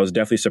for sure. I was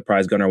definitely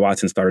surprised Gunnar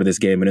Watson started this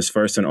game, and his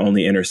first and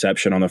only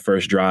interception on the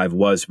first drive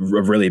was a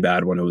really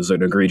bad one. It was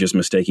an egregious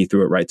mistake. He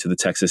threw it right to the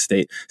Texas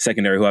State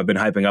secondary, who I've been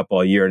hyping up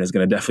all year and is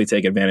going to definitely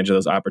take advantage of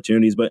those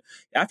opportunities. But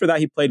after that,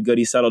 he played good.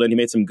 He settled in. He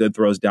made some good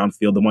throws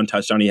downfield. The one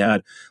touchdown he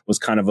had was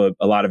kind of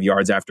a lot of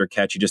yards after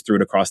catch. He just threw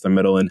it across the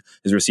middle, and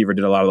his receiver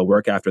did a lot of the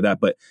work after that.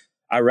 But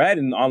I read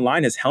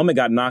online his helmet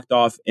got knocked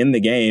off in the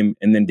game,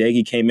 and then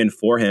Doege came in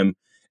for him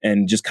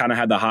and just kind of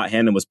had the hot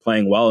hand and was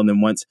playing well. And then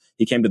once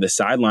he came to the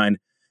sideline,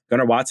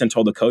 Gunnar Watson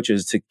told the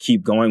coaches to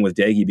keep going with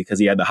Doege because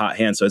he had the hot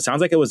hand. So it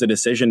sounds like it was a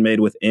decision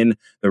made within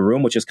the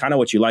room, which is kind of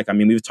what you like. I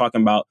mean, we were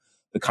talking about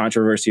the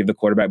controversy of the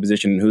quarterback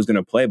position and who's going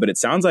to play, but it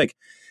sounds like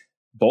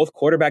both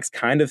quarterbacks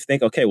kind of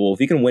think, okay, well,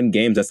 if you can win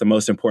games, that's the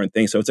most important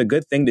thing. So it's a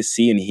good thing to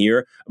see and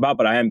hear about,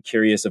 but I am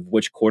curious of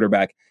which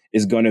quarterback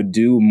is going to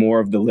do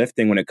more of the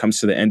lifting when it comes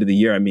to the end of the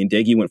year. I mean,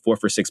 Doege went 4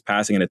 for 6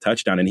 passing and a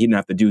touchdown, and he didn't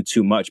have to do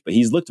too much, but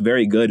he's looked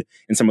very good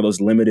in some of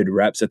those limited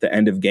reps at the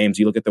end of games.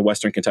 You look at the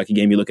Western Kentucky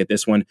game, you look at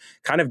this one,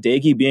 kind of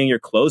Doege being your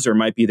closer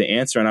might be the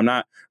answer. And I'm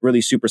not really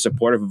super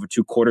supportive of a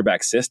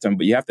 2-quarterback system,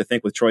 but you have to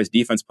think with Troy's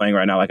defense playing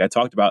right now, like I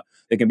talked about,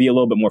 they can be a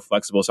little bit more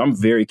flexible. So I'm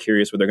very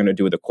curious what they're going to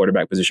do with the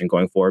quarterback position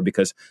going forward,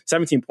 because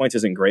 17 points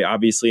isn't great,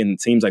 obviously, and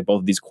it seems like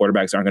both of these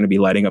quarterbacks aren't going to be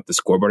lighting up the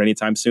scoreboard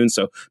anytime soon.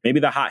 So maybe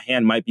the hot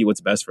hand might be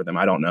what's best for them.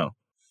 I don't know.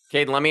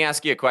 Caden, let me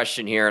ask you a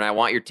question here, and I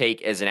want your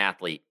take as an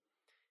athlete.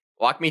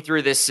 Walk me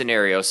through this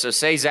scenario. So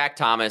say Zach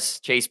Thomas,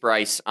 Chase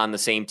Bryce on the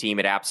same team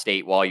at App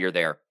State while you're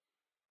there.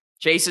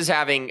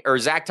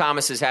 Zach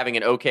Thomas is having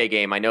an okay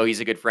game. I know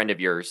he's a good friend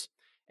of yours.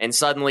 And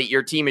suddenly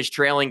your team is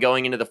trailing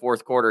going into the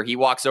fourth quarter. He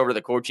walks over to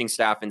the coaching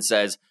staff and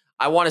says,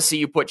 I want to see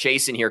you put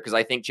Chase in here because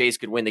I think Chase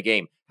could win the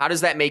game. How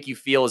does that make you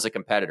feel as a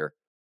competitor?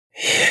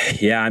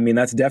 Yeah, I mean,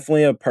 that's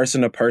definitely a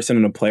person-to-person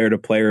and a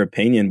player-to-player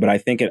opinion, but I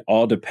think it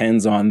all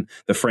depends on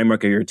the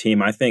framework of your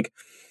team. I think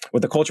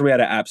with the culture we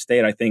had at App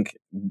State, I think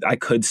I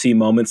could see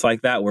moments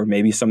like that where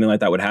maybe something like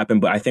that would happen.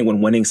 But I think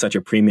when winning such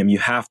a premium, you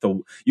have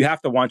to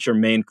want your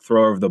main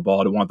thrower of the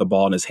ball to want the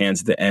ball in his hands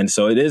at the end.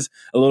 So it is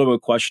a little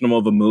bit questionable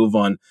of a move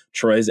on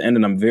Troy's end,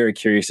 and I'm very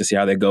curious to see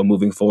how they go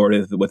moving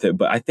forward with it.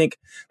 But I think,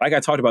 like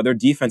I talked about, their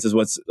defense is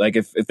what's like.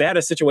 If they had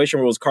a situation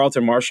where it was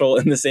Carlton Marshall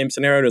in the same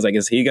scenario, it was like,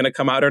 is he going to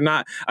come out or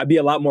not? I'd be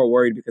a lot more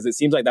worried because it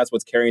seems like that's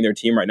what's carrying their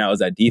team right now is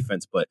that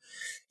defense. But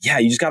yeah,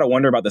 you just got to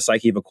wonder about the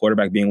psyche of a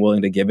quarterback being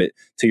willing to give it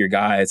to your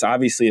guy. It's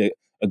obviously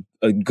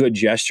a good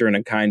gesture and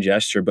a kind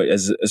gesture, but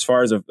as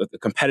far as the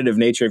competitive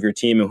nature of your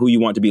team and who you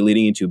want to be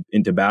leading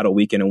into battle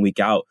week in and week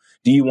out,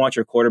 do you want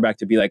your quarterback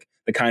to be like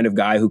the kind of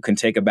guy who can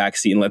take a back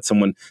seat and let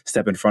someone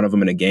step in front of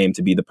him in a game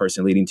to be the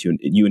person leading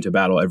you into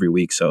battle every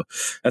week? So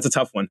that's a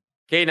tough one.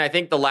 Caden, I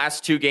think the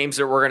last 2 games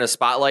that we're going to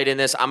spotlight in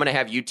this, I'm going to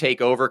have you take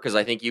over because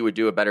I think you would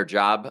do a better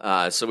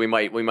job. So we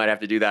might have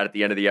to do that at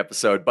the end of the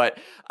episode. But,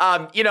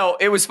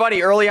 it was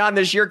funny. Early on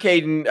this year,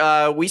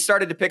 Caden, we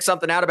started to pick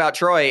something out about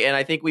Troy, and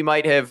I think we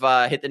might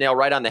have hit the nail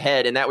right on the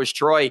head, and that was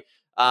Troy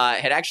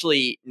had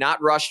actually not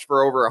rushed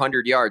for over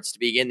 100 yards to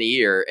begin the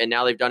year, and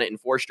now they've done it in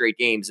 4 straight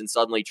games, and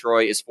suddenly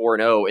Troy is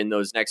 4-0 in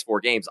those next 4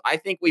 games. I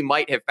think we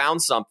might have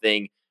found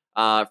something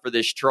for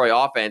this Troy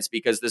offense,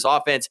 because this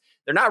offense,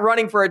 they're not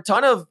running for a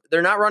ton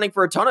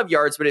of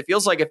yards, but it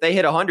feels like if they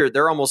hit 100,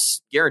 they're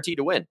almost guaranteed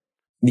to win.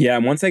 Yeah,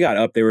 and once they got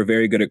up, they were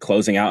very good at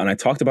closing out. And I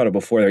talked about it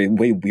before. They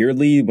way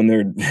weirdly, when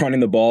they're running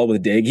the ball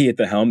with Daggy at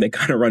the helm, they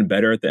kind of run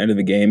better at the end of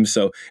the game.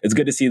 So it's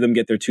good to see them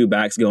get their two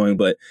backs going.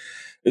 But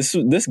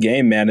this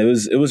game, man, it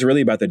was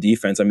really about the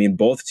defense. I mean,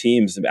 both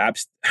teams,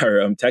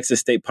 Texas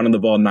State punted the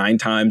ball 9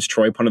 times,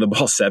 Troy punted the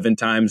ball 7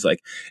 times.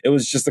 Like, it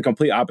was just the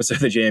complete opposite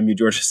of the JMU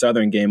Georgia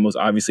Southern game. It was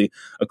obviously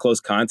a close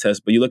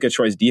contest, but you look at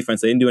Troy's defense,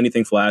 they didn't do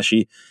anything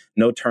flashy,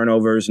 no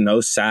turnovers,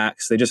 no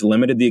sacks. They just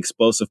limited the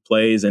explosive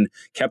plays and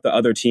kept the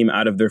other team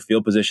out of their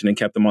field position and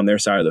kept them on their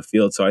side of the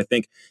field. So I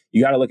think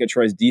you got to look at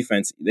Troy's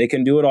defense. They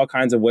can do it all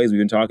kinds of ways. We've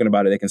been talking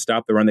about it. They can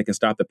stop the run, they can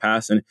stop the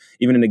pass, and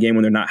even in a game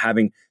when they're not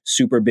having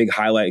super big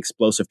highlight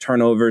explosive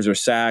turnovers or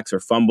sacks or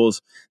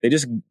fumbles, they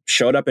just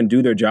showed up and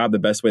do their job the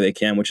best way they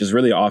can, which is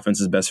really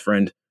offense's best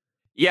friend.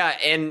 Yeah,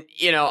 and,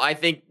 I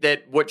think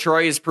that what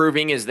Troy is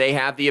proving is they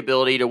have the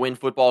ability to win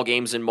football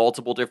games in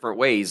multiple different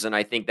ways, and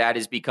I think that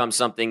has become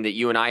something that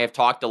you and I have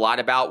talked a lot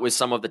about with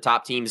some of the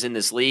top teams in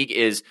this league,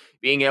 is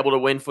being able to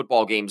win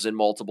football games in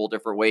multiple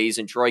different ways,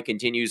 and Troy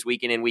continues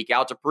week in and week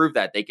out to prove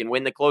that. They can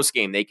win the close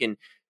game. They can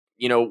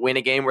win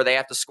a game where they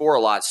have to score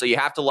a lot. So you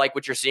have to like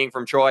what you're seeing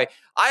from Troy.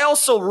 I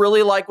also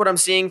really like what I'm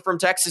seeing from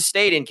Texas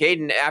State. And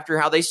Caden, after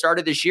how they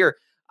started this year,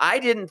 I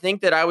didn't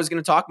think that I was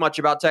going to talk much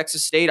about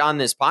Texas State on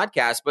this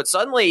podcast, but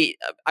suddenly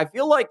I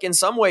feel like in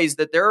some ways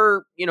that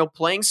they're,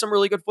 playing some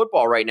really good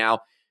football right now.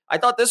 I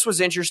thought this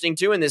was interesting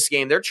too in this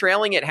game. They're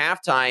trailing at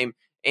halftime,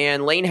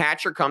 and Lane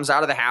Hatcher comes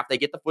out of the half. They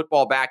get the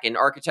football back and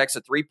architects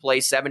a 3-play,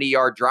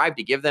 70-yard drive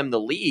to give them the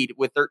lead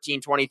with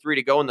 13:23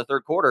 to go in the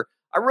third quarter.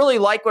 I really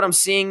like what I'm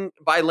seeing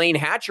by Lane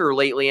Hatcher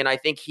lately, and I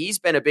think he's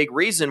been a big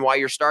reason why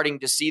you're starting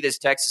to see this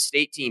Texas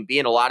State team be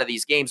in a lot of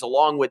these games,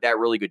 along with that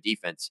really good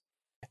defense.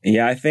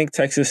 Yeah, I think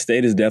Texas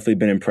State has definitely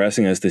been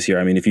impressing us this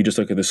year. I mean, if you just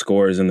look at the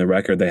scores and the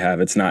record they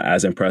have, it's not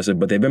as impressive,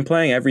 but they've been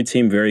playing every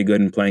team very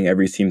good and playing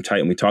every team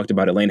tight. And we talked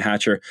about it. Lane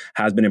Hatcher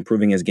has been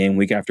improving his game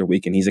week after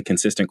week, and he's a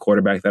consistent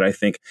quarterback that I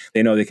think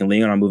they know they can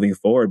lean on moving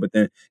forward. But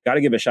then got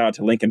to give a shout out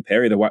to Lincoln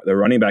Perry, the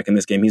running back in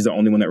this game. He's the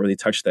only one that really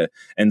touched the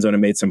end zone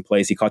and made some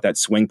plays. He caught that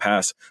swing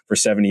pass for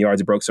 70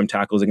 yards, broke some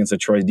tackles against the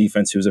Troy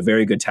defense, who was a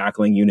very good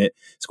tackling unit,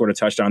 scored a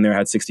touchdown there,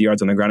 had 60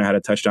 yards on the ground, and had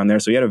a touchdown there.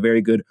 So he had a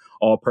very good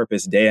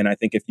all-purpose day. And I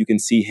think if you can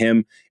see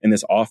him in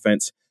this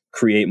offense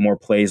create more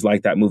plays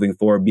like that moving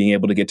forward, being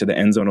able to get to the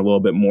end zone a little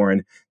bit more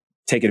and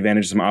take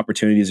advantage of some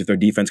opportunities if their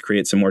defense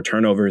creates some more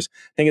turnovers,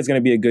 I think it's going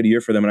to be a good year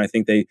for them. And I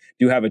think they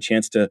do have a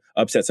chance to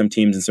upset some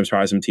teams and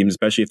surprise some teams,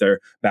 especially if they're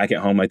back at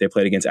home like they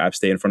played against App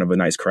State in front of a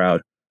nice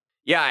crowd.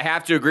 Yeah, I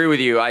have to agree with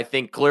you. I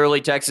think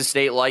clearly Texas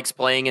State likes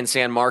playing in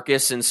San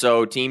Marcos, and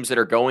so teams that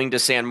are going to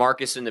San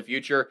Marcos in the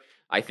future,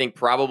 I think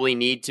probably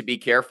need to be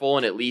careful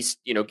and at least,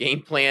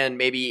 game plan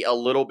maybe a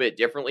little bit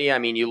differently. I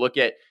mean, you look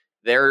at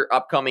their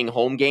upcoming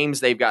home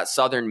games. They've got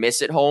Southern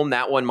Miss at home.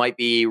 That one might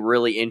be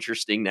really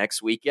interesting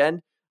next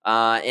weekend.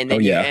 And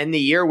then you end the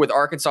year with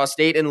Arkansas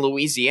State and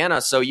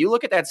Louisiana. So you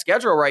look at that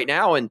schedule right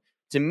now, and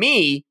to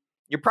me,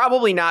 you're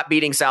probably not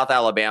beating South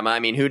Alabama. I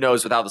mean, who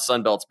knows with how the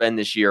Sun Belt's been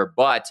this year,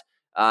 but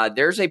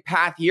there's a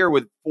path here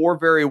with 4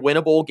 very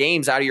winnable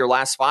games out of your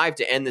last 5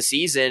 to end the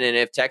season. And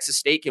if Texas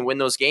State can win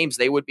those games,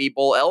 they would be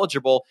bowl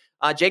eligible.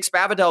 Jake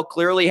Spavital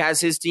clearly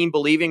has his team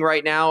believing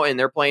right now, and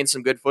they're playing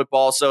some good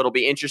football. So it'll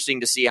be interesting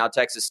to see how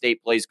Texas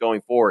State plays going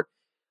forward.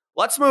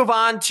 Let's move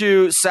on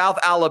to South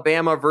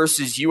Alabama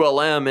versus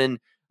ULM. And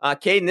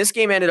Caden, this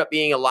game ended up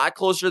being a lot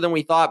closer than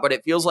we thought, but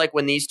it feels like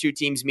when these two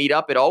teams meet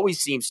up, it always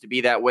seems to be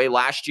that way.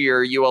 Last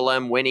year,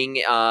 ULM winning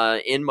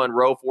in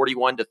Monroe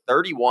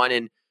 41-31,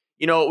 and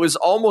it was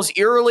almost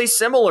eerily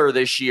similar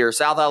this year.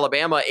 South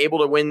Alabama able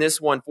to win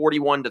this one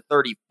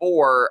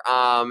 41-34.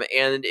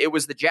 And it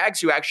was the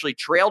Jags who actually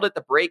trailed at the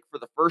break for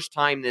the first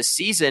time this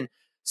season.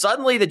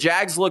 Suddenly the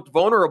Jags looked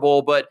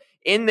vulnerable, but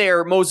in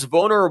their most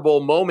vulnerable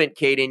moment,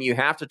 Caden, you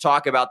have to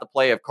talk about the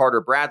play of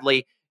Carter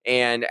Bradley.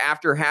 And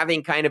after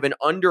having kind of an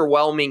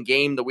underwhelming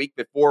game the week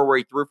before where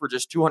he threw for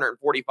just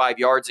 245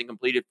 yards and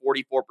completed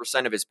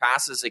 44% of his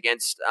passes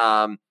against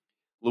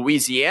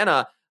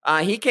Louisiana,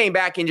 he came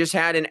back and just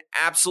had an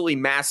absolutely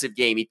massive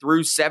game. He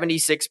threw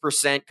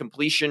 76%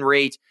 completion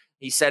rate.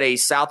 He set a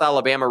South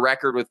Alabama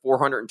record with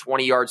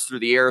 420 yards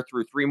through the air,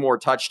 threw 3 more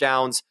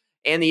touchdowns.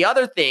 And the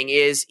other thing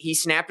is he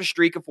snapped a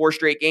streak of 4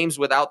 straight games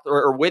with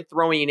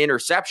throwing an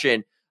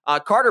interception.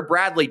 Carter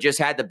Bradley just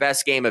had the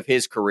best game of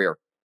his career.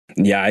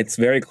 Yeah, it's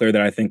very clear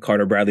that I think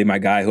Carter Bradley, my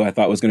guy who I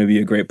thought was going to be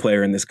a great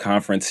player in this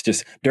conference,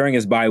 just during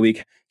his bye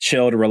week,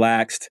 chilled,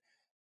 relaxed,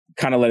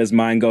 kind of let his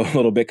mind go a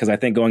little bit, because I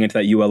think going into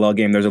that ULL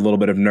game, there's a little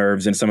bit of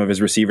nerves, and some of his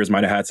receivers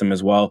might have had some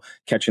as well,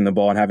 catching the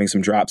ball and having some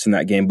drops in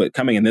that game. But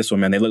coming in this one,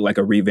 man, they look like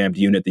a revamped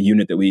unit, the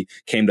unit that we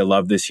came to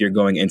love this year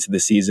going into the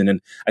season. And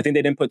I think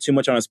they didn't put too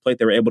much on his plate.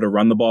 They were able to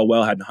run the ball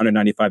well, had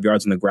 195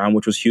 yards on the ground,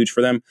 which was huge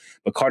for them.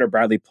 But Carter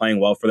Bradley playing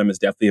well for them is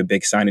definitely a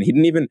big sign. And he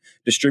didn't even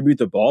distribute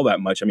the ball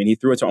that much. I mean, he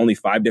threw it to only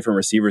 5 different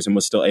receivers and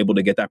was still able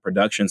to get that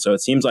production. So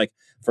it seems like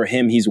for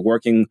him, he's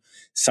working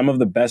some of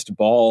the best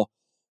ball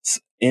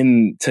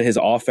into his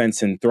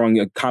offense and throwing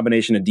a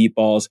combination of deep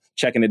balls,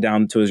 checking it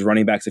down to his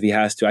running backs if he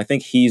has to. I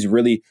think he's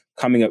really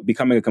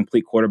becoming a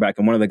complete quarterback,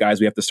 and one of the guys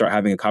we have to start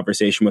having a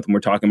conversation with when we're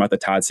talking about the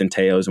Todd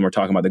Centeos and we're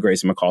talking about the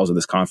Grayson McCalls of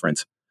this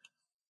conference.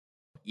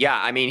 Yeah,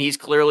 I mean, he's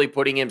clearly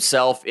putting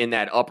himself in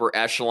that upper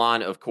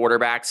echelon of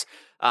quarterbacks.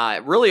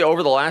 Really,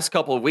 over the last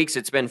couple of weeks,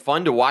 it's been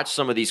fun to watch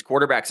some of these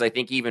quarterbacks, I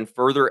think, even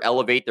further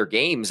elevate their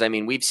games. I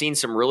mean, we've seen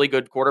some really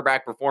good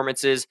quarterback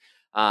performances.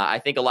 I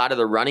think a lot of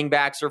the running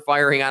backs are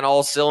firing on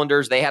all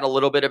cylinders. They had a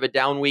little bit of a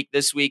down week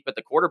this week, but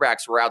the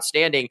quarterbacks were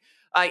outstanding.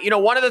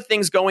 One of the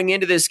things going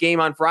into this game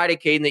on Friday,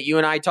 Caden, that you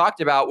and I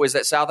talked about was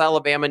that South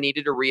Alabama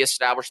needed to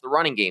reestablish the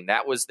running game.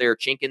 That was their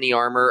chink in the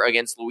armor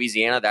against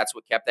Louisiana. That's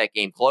what kept that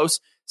game close.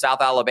 South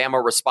Alabama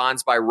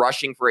responds by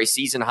rushing for a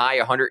season-high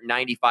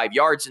 195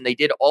 yards, and they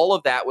did all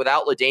of that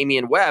without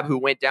LaDamian Webb, who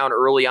went down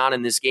early on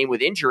in this game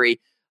with injury.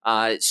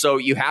 So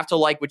you have to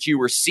like what you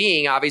were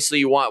seeing. Obviously,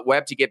 you want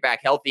Webb to get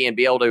back healthy and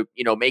be able to,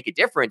 make a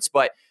difference.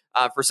 But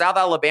for South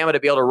Alabama to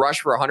be able to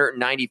rush for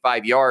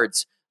 195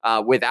 yards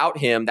without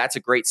him, that's a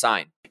great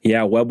sign.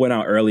 Yeah, Webb went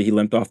out early. He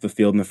limped off the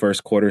field in the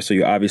first quarter. So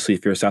you obviously,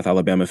 if you're a South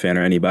Alabama fan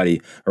or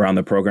anybody around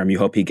the program, you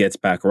hope he gets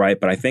back right.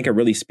 But I think it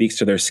really speaks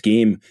to their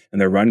scheme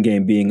and their run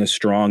game being a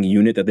strong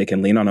unit that they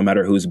can lean on no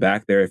matter who's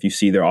back there. If you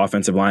see their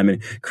offensive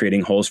linemen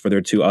creating holes for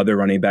their two other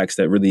running backs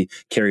that really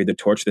carried the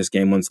torch this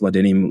game once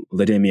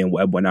LaDamian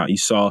Webb went out. You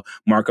saw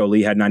Marco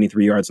Lee had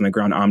 93 yards on the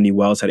ground. Omni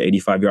Wells had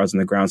 85 yards on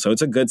the ground. So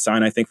it's a good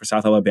sign, I think, for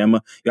South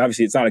Alabama.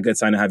 Obviously, it's not a good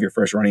sign to have your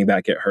first running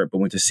back get hurt, but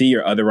when to see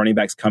your other running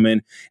backs come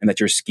in and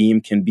that your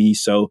scheme can be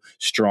so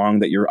strong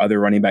that your other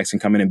running backs can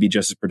come in and be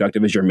just as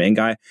productive as your main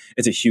guy,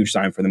 it's a huge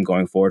sign for them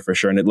going forward for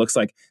sure. And it looks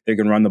like they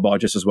can run the ball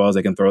just as well as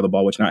they can throw the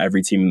ball, which not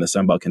every team in the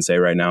Sun Belt can say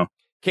right now.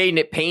 Caden,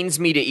 it pains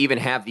me to even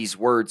have these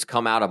words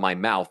come out of my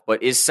mouth,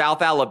 but is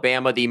South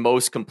Alabama the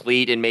most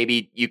complete and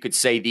maybe you could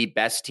say the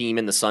best team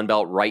in the Sun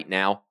Belt right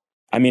now?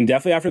 I mean,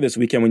 definitely after this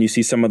weekend, when you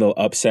see some of the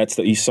upsets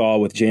that you saw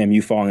with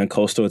JMU falling in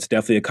Coastal, it's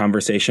definitely a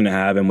conversation to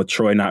have, and with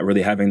Troy not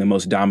really having the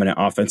most dominant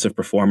offensive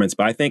performance.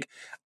 But I think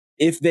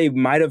if they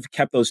might have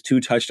kept those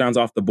 2 touchdowns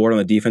off the board on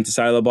the defensive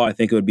side of the ball, I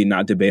think it would be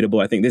not debatable.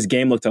 I think this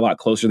game looked a lot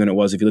closer than it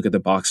was if you look at the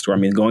box score. I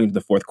mean, going into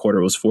the fourth quarter,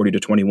 it was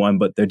 40-21,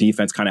 but their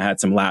defense kind of had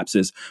some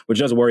lapses, which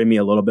does worry me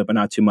a little bit, but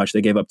not too much.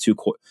 They gave up 2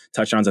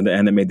 touchdowns at the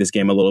end that made this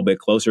game a little bit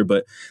closer.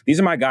 But these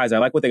are my guys. I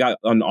like what they got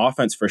on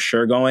offense for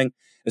sure going.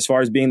 As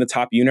far as being the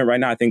top unit right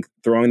now, I think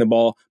throwing the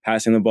ball,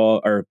 passing the ball,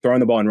 or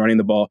throwing the ball and running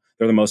the ball,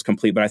 they're the most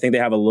complete. But I think they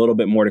have a little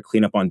bit more to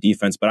clean up on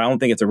defense. But I don't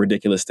think it's a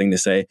ridiculous thing to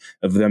say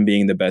of them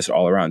being the best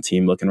all-around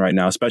team looking right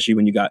now, especially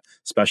when you got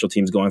special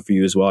teams going for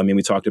you as well. I mean,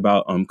 we talked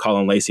about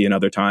Colin Lacey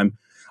another time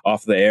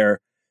off the air.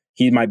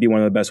 He might be one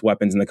of the best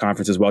weapons in the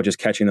conference as well, just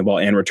catching the ball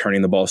and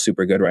returning the ball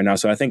super good right now.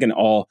 So I think in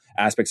all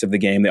aspects of the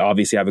game, they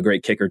obviously have a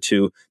great kicker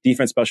too.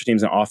 Defense, special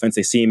teams, and offense,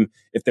 they seem,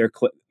 if they're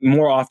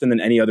more often than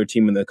any other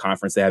team in the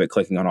conference, they have it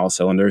clicking on all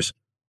cylinders.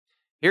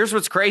 Here's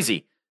what's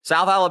crazy.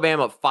 South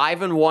Alabama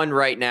 5-1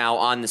 right now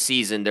on the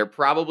season. They're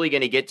probably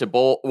going to get to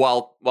bowl.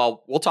 Well,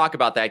 we'll talk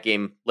about that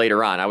game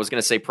later on. I was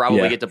going to say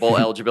probably get to bowl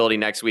eligibility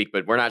next week,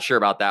 but we're not sure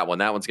about that one.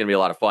 That one's going to be a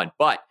lot of fun.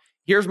 But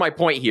here's my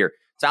point here.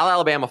 South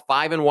Alabama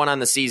 5-1 on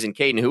the season.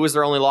 Caden, who was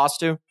their only loss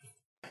to?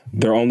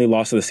 Their only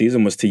loss of the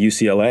season was to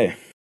UCLA.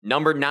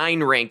 Number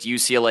 9 ranked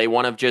UCLA,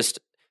 one of just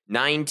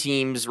 9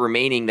 teams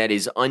remaining that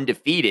is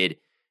undefeated.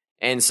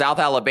 And South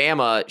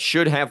Alabama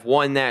should have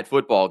won that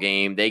football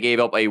game. They gave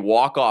up a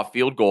walk-off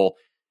field goal.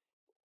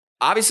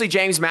 Obviously,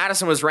 James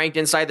Madison was ranked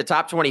inside the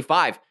top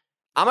 25.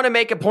 I'm going to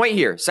make a point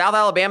here. South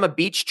Alabama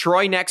beats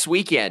Troy next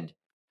weekend.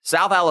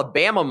 South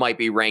Alabama might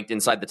be ranked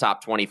inside the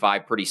top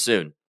 25 pretty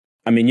soon.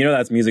 I mean,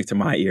 that's music to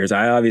my ears.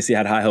 I obviously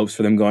had high hopes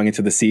for them going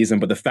into the season,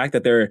 but the fact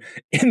that they're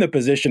in the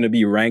position to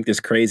be ranked is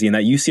crazy. And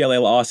that UCLA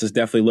loss is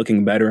definitely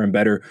looking better and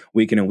better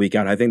week in and week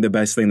out. I think the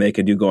best thing they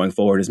could do going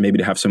forward is maybe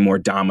to have some more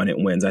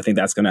dominant wins. I think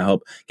that's going to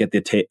help get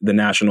the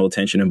national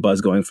attention and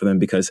buzz going for them,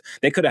 because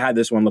they could have had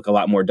this one look a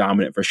lot more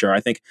dominant for sure. I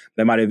think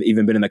they might have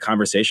even been in the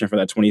conversation for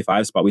that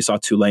 25 spot. We saw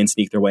Tulane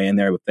sneak their way in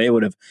there, but they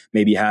would have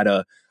maybe had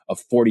a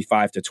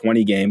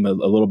 45-20 game, a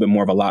little bit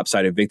more of a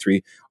lopsided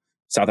victory.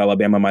 South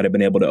Alabama might have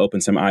been able to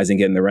open some eyes and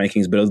get in the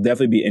rankings, but it'll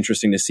definitely be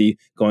interesting to see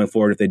going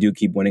forward if they do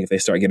keep winning, if they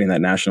start getting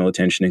that national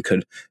attention and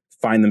could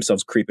find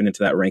themselves creeping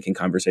into that ranking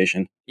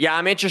conversation. Yeah,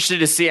 I'm interested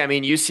to see. I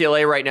mean,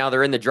 UCLA right now,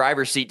 they're in the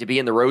driver's seat to be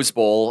in the Rose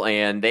Bowl,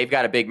 and they've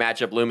got a big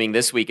matchup looming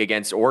this week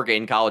against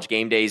Oregon. College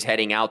game days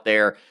heading out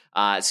there.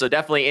 So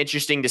definitely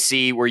interesting to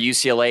see where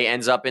UCLA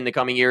ends up in the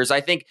coming years. I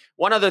think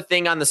one other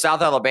thing on the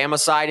South Alabama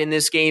side in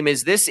this game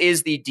is this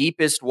is the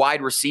deepest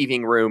wide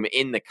receiving room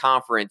in the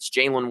conference.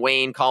 Jalen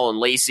Wayne, Colin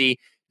Lacey,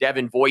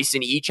 Devin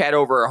Voisin each had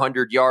over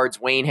 100 yards.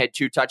 Wayne had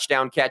 2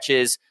 touchdown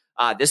catches.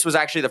 This was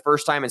actually the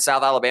first time in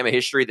South Alabama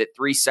history that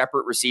 3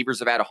 separate receivers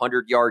have had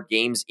 100-yard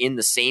games in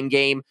the same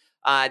game.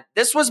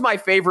 This was my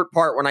favorite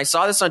part. When I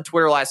saw this on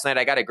Twitter last night,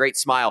 I got a great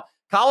smile.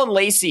 Colin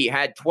Lacey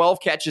had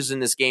 12 catches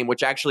in this game,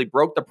 which actually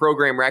broke the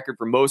program record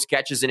for most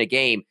catches in a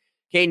game.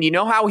 Caden, you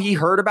know how he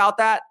heard about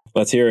that?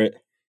 Let's hear it.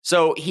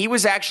 So he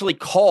was actually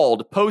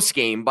called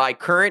post-game by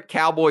current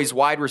Cowboys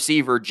wide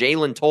receiver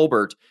Jalen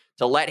Tolbert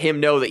to let him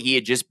know that he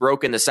had just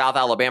broken the South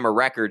Alabama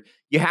record.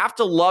 You have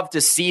to love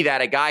to see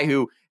that, a guy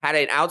who had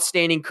an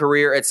outstanding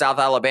career at South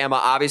Alabama,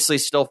 obviously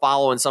still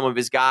following some of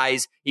his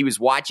guys. He was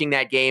watching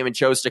that game and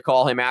chose to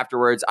call him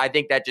afterwards. I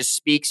think that just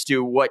speaks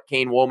to what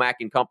Kane Womack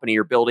and company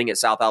are building at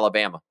South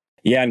Alabama.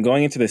 Yeah, and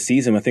going into the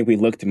season, I think we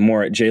looked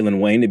more at Jalen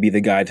Wayne to be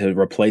the guy to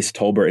replace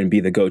Tolbert and be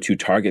the go-to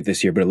target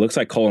this year. But it looks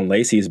like Colin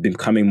Lacey has been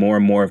becoming more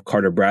and more of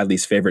Carter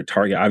Bradley's favorite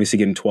target. Obviously,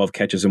 getting 12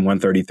 catches and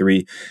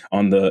 133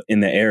 in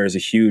the air is a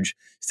huge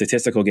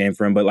statistical game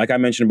for him. But like I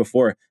mentioned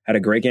before, had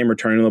a great game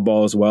returning the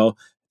ball as well.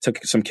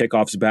 Took some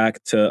kickoffs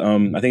back to,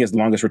 I think his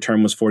longest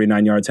return was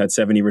 49 yards, had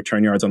 70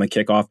 return yards on the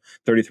kickoff,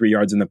 33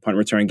 yards in the punt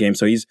return game.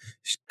 So he's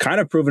kind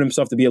of proven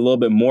himself to be a little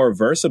bit more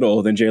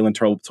versatile than Jalen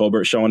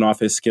Tolbert, showing off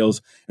his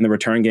skills in the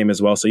return game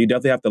as well. So you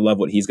definitely have to love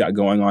what he's got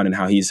going on and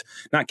how he's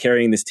not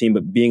carrying this team,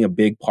 but being a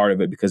big part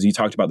of it, because you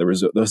talked about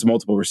those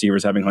multiple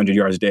receivers having 100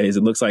 yards days.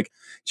 It looks like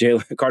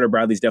Carter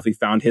Bradley's definitely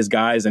found his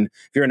guys. And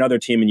if you're another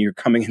team and you're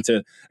coming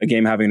into a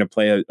game having to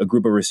play a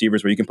group of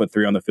receivers where you can put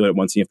 3 on the field at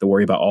once and you have to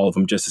worry about all of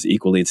them just as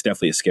equally, it's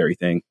definitely a scary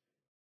thing.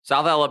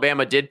 South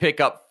Alabama did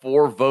pick up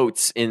 4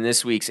 votes in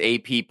this week's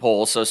AP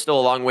poll, so still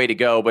a long way to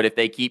go. But if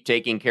they keep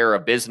taking care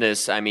of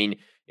business, I mean,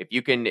 if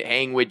you can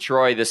hang with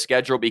Troy, the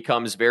schedule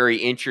becomes very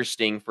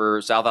interesting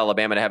for South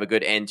Alabama to have a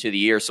good end to the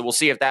year. So we'll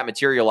see if that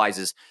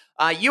materializes.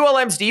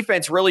 ULM's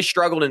defense really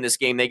struggled in this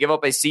game. They give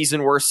up a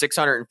season-worst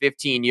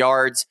 615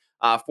 yards,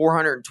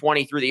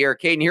 420 through the air.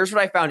 Caden, here's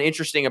what I found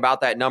interesting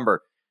about that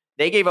number.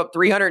 They gave up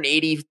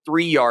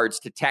 383 yards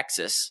to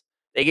Texas.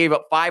 They gave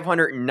up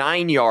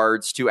 509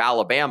 yards to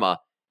Alabama.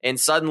 And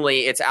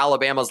suddenly it's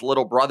Alabama's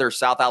little brother,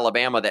 South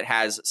Alabama, that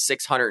has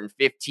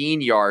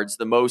 615 yards,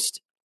 the most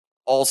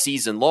all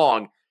season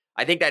long.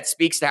 I think that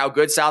speaks to how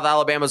good South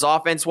Alabama's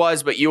offense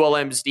was, but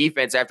ULM's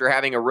defense, after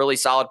having a really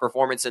solid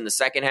performance in the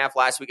second half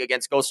last week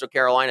against Coastal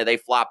Carolina, they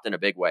flopped in a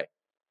big way.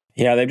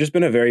 Yeah, they've just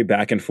been a very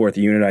back and forth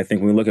unit. I think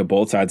when we look at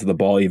both sides of the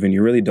ball, even,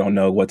 you really don't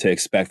know what to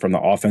expect from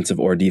the offensive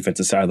or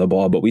defensive side of the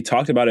ball. But we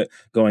talked about it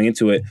going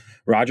into it.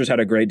 Rogers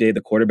had a great day at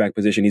the quarterback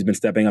position. He's been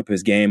stepping up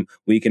his game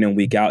week in and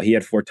week out. He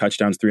had 4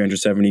 touchdowns,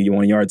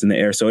 371 yards in the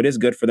air. So it is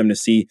good for them to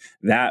see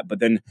that. But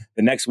then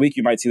the next week,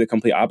 you might see the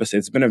complete opposite.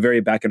 It's been a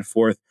very back and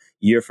forth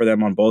year for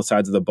them on both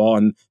sides of the ball.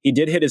 And he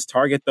did hit his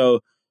target,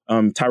 though.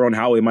 Tyrone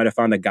Howley might have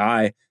found a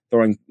guy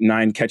throwing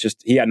 9 catches.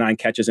 He had 9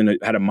 catches and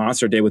had a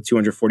monster day with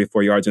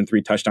 244 yards and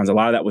 3 touchdowns. A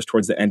lot of that was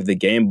towards the end of the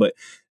game, but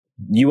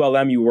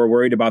ULM, you were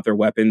worried about their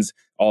weapons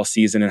all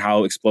season and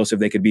how explosive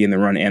they could be in the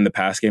run and the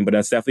pass game, but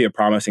that's definitely a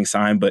promising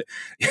sign. But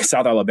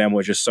South Alabama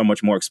was just so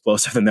much more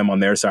explosive than them on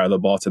their side of the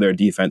ball to their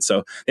defense.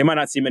 So they might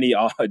not see many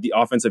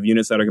offensive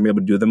units that are going to be able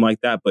to do them like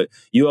that, but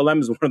ULM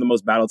is one of the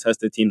most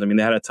battle-tested teams. I mean,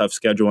 they had a tough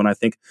schedule, and I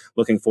think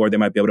looking forward, they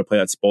might be able to play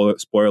that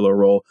spoiler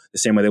role the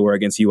same way they were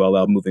against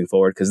ULL moving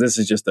forward, because this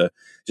is just a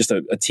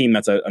team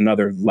that's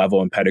another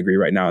level in pedigree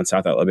right now in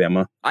South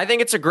Alabama. I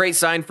think it's a great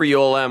sign for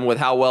ULM with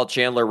how well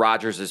Chandler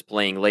Rogers is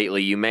playing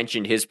lately. You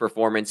mentioned his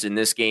performance in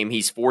this game.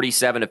 He's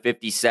 47 of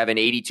 57,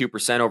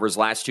 82% over his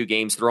last 2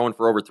 games, throwing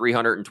for over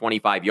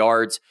 325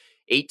 yards,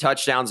 8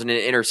 touchdowns and an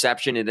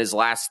interception in his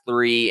last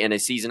 3, and a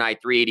season-high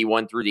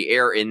 381 through the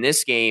air in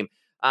this game.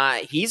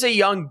 He's a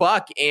young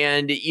buck,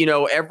 and,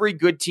 every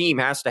good team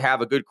has to have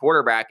a good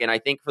quarterback, and I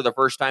think for the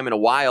first time in a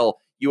while,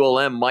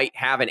 ULM might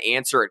have an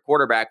answer at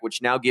quarterback,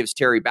 which now gives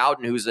Terry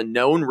Bowden, who's a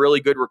known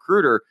really good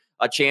recruiter,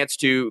 a chance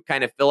to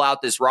kind of fill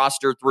out this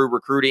roster through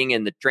recruiting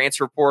and the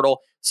transfer portal.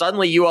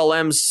 Suddenly,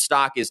 ULM's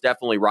stock is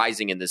definitely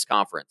rising in this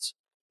conference.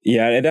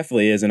 Yeah, it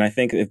definitely is. And I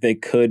think if they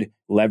could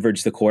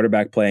leverage the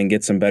quarterback play and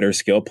get some better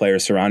skill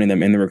players surrounding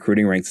them in the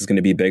recruiting ranks, is going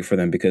to be big for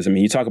them. Because, I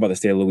mean, you talk about the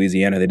state of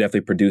Louisiana, they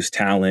definitely produce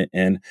talent.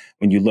 And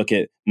when you look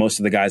at most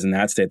of the guys in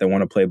that state that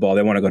want to play ball,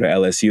 they want to go to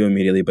LSU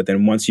immediately. But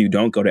then once you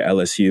don't go to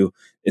LSU,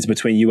 it's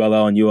between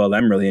ULL and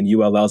ULM, really. And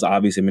ULL's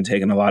obviously been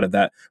taking a lot of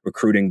that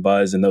recruiting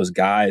buzz and those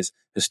guys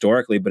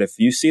historically. But if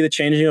you see the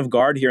changing of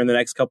guard here in the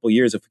next couple of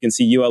years, if we can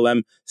see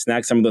ULM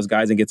snag some of those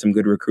guys and get some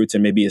good recruits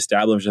and maybe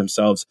establish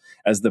themselves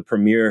as the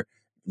premier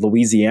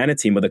Louisiana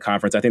team of the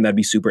conference, I think that'd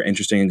be super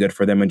interesting and good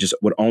for them, and just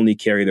would only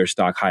carry their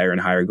stock higher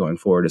and higher going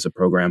forward as a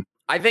program.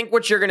 I think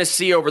what you're going to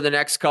see over the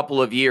next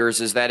couple of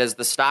years is that as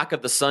the stock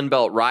of the Sun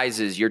Belt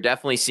rises, you're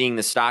definitely seeing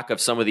the stock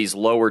of some of these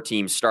lower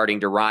teams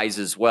starting to rise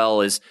as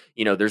well. As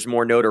there's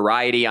more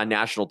notoriety on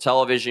national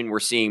television. We're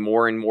seeing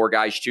more and more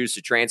guys choose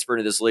to transfer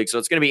into this league. So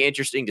it's going to be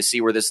interesting to see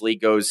where this league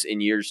goes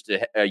in years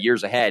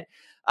ahead.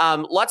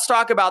 Let's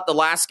talk about the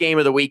last game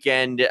of the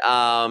weekend.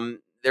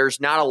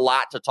 There's not a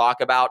lot to talk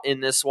about in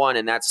this one,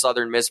 and that's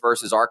Southern Miss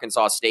versus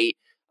Arkansas State.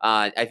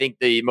 I think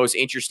the most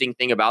interesting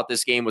thing about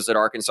this game was that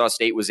Arkansas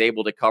State was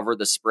able to cover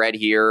the spread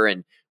here,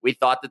 and we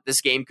thought that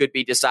this game could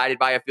be decided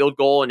by a field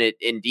goal, and it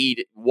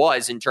indeed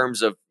was in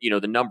terms of the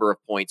number of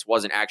points.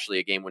 Wasn't actually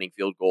a game-winning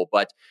field goal,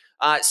 but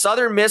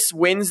Southern Miss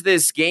wins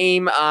this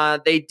game.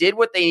 They did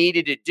what they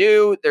needed to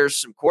do. There's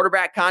some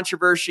quarterback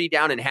controversy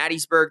down in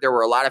Hattiesburg. There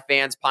were a lot of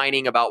fans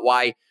pining about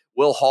why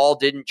Will Hall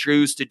didn't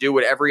choose to do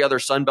what every other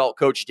Sun Belt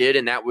coach did,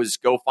 and that was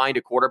go find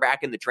a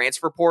quarterback in the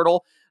transfer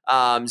portal.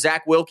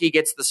 Zach Wilkie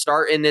gets the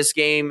start in this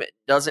game,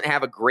 doesn't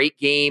have a great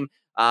game.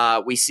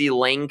 We see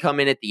Lang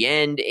come in at the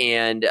end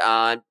and,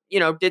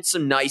 did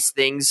some nice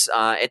things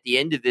at the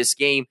end of this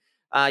game.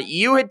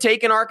 You had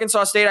taken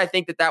Arkansas State. I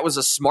think that was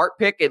a smart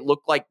pick. It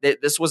looked like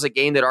this was a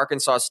game that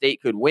Arkansas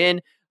State could win.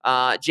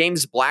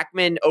 James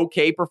Blackman,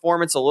 okay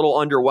performance, a little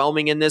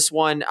underwhelming in this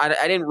one.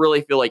 I didn't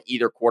really feel like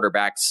either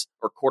quarterbacks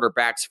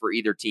for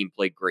either team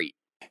played great.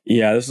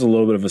 Yeah, this is a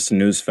little bit of a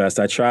snooze fest.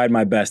 I tried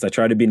my best. I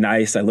tried to be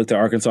nice. I looked at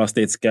Arkansas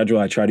State's schedule.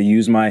 I tried to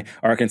use my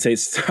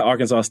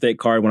Arkansas State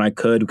card when I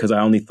could because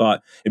I only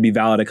thought it'd be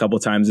valid a couple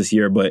of times this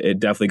year, but it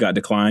definitely got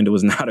declined. It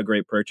was not a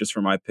great purchase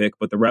for my pick.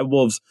 But the Red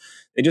Wolves,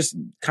 they just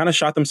kind of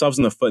shot themselves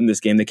in the foot in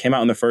this game. They came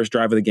out in the first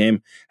drive of the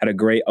game, had a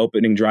great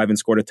opening drive and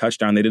scored a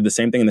touchdown. They did the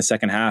same thing in the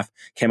second half,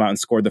 came out and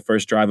scored the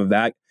first drive of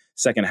that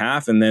second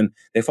half, and then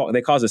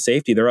they cause a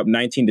safety. They're up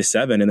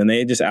 19-7, and then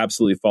they just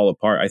absolutely fall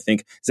apart. I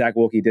think Zach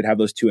Wilkie did have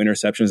those two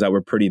interceptions that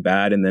were pretty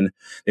bad, and then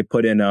they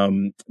put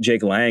in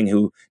Jake Lang,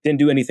 who didn't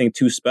do anything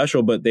too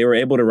special, but they were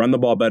able to run the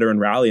ball better and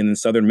rally, and then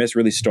Southern Miss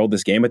really stole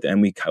this game at the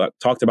end. We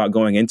talked about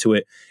going into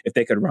it, if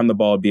they could run the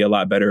ball, it'd be a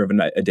lot better of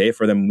a day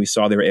for them, and we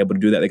saw they were able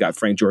to do that. They got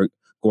Frank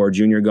Gore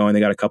Jr. going. They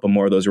got a couple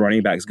more of those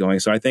running backs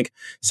going. So I think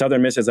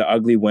Southern Miss is an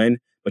ugly win,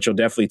 but you'll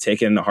definitely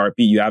take it in a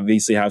heartbeat. You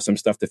obviously have some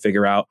stuff to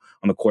figure out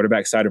on the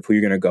quarterback side of who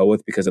you're going to go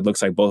with, because it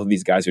looks like both of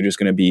these guys are just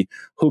going to be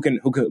who can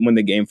win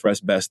the game for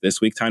us best this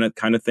week kind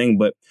of thing.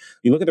 But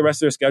you look at the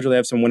rest of their schedule, they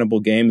have some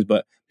winnable games,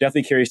 but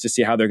definitely curious to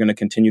see how they're going to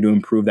continue to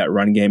improve that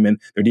run game. And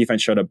their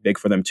defense showed up big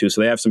for them too.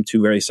 So they have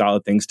two very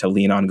solid things to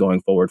lean on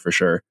going forward for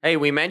sure. Hey,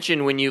 we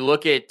mentioned when you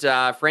look at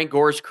Frank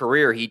Gore's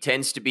career, he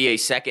tends to be a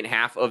second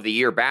half of the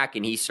year back,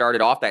 and he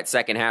started off that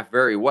second half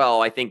very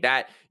well. I think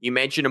that you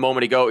mentioned a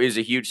moment ago is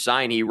a huge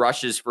sign. He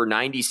rushes for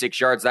 96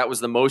 yards. That was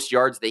the most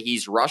yards that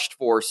he's rushed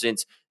for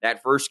since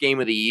that first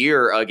game of the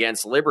year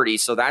against Liberty.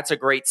 So that's a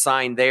great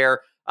sign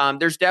there.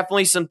 There's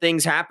definitely some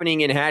things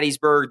happening in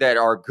Hattiesburg that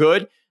are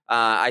good.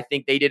 I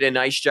think they did a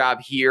nice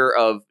job here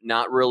of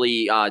not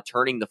really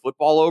turning the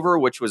football over,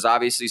 which was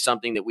obviously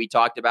something that we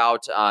talked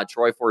about.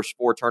 Troy forced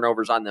 4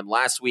 turnovers on them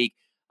last week.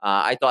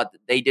 I thought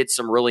that they did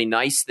some really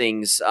nice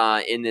things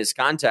in this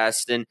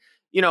contest. And,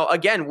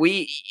 again,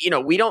 we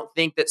don't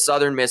think that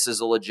Southern Miss is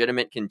a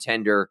legitimate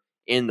contender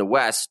in the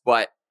West,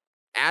 but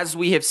as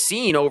we have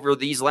seen over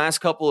these last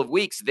couple of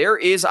weeks, there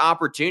is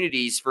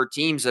opportunities for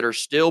teams that are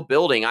still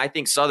building. I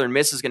think Southern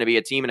Miss is going to be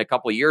a team in a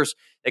couple of years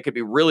that could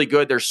be really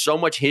good. There's so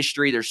much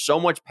history. There's so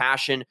much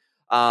passion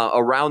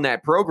around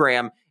that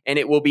program, and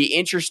it will be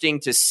interesting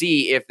to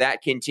see if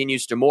that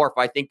continues to morph.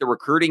 I think the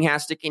recruiting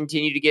has to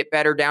continue to get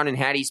better down in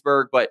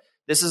Hattiesburg, but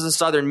this is a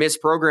Southern Miss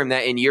program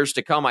that in years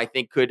to come, I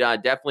think could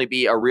definitely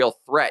be a real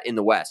threat in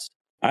the West.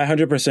 I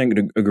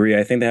 100% agree.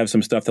 I think they have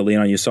some stuff to lean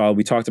on.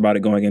 We talked about it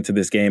going into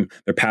this game.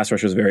 Their pass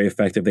rush was very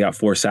effective. They got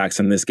 4 sacks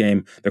in this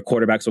game. Their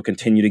quarterbacks will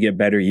continue to get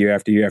better year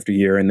after year after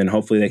year. And then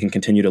hopefully they can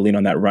continue to lean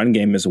on that run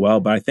game as well.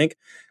 But I think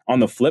on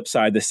the flip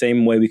side, the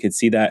same way we could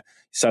see that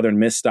Southern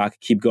Miss stock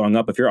keep going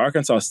up. If you're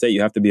Arkansas State,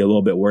 you have to be a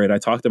little bit worried. I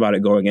talked about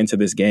it going into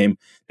this game.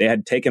 They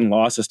had taken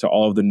losses to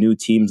all of the new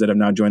teams that have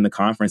now joined the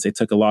conference. They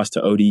took a loss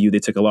to ODU. They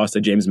took a loss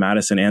to James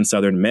Madison and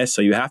Southern Miss.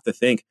 So you have to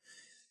think,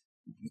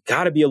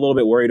 got to be a little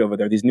bit worried over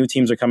there. These new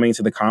teams are coming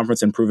into the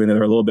conference and proving that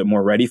they're a little bit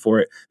more ready for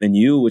it than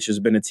you, which has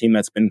been a team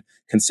that's been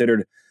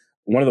considered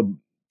one of the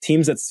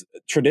teams that's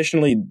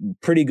traditionally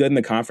pretty good in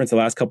the conference. The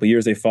last couple of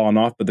years, they've fallen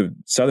off, but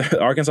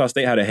Arkansas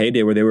State had a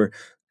heyday where they were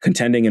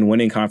contending and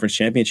winning conference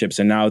championships,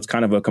 and now it's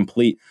kind of a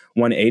complete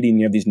 180, and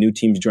you have these new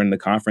teams joining the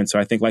conference. So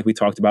I think, like we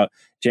talked about,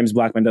 James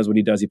Blackman does what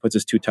he does. He puts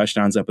his 2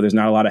 touchdowns up, but there's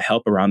not a lot of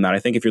help around that. I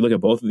think if you look at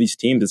both of these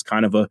teams, it's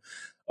kind of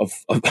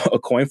a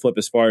coin flip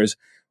as far as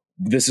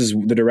this is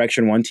the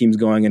direction one team's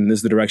going and this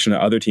is the direction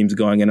the other team's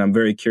going. And I'm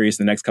very curious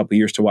in the next couple of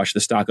years to watch the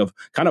stock of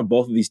kind of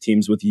both of these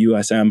teams, with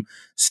USM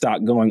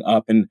stock going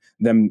up and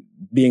them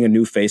being a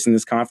new face in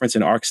this conference,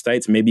 and Ark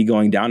State's maybe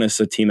going down as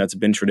a team that's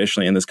been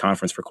traditionally in this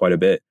conference for quite a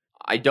bit.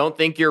 I don't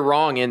think you're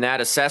wrong in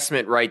that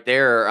assessment right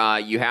there.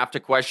 You have to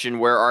question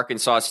where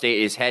Arkansas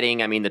State is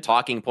heading. I mean, the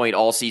talking point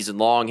all season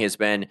long has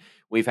been,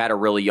 we've had a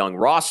really young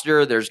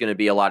roster. There's going to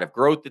be a lot of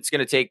growth that's going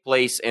to take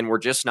place, and we're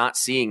just not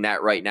seeing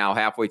that right now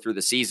halfway through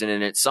the season.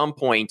 And at some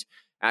point,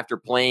 after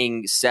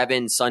playing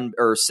 7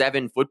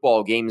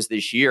 football games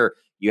this year,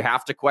 you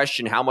have to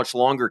question how much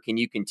longer can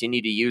you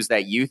continue to use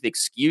that youth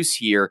excuse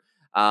here.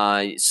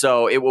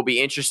 So it will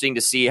be interesting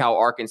to see how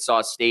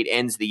Arkansas State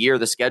ends the year.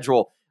 The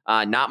schedule,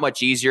 not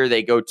much easier.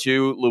 They go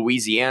to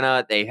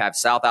Louisiana. They have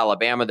South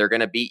Alabama. They're going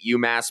to beat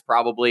UMass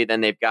probably.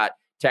 Then they've got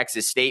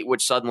Texas State,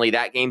 which suddenly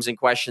that game's in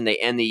question. They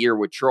end the year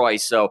with Troy.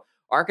 So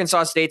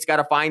Arkansas State's got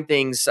to find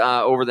things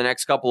over the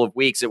next couple of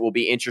weeks. It will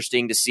be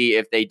interesting to see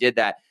if they did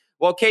that.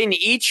 Well, Caden,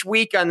 each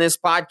week on this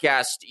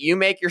podcast, you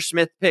make your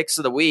Smith picks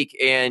of the week,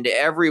 and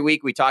every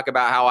week we talk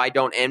about how I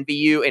don't envy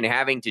you in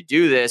having to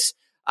do this.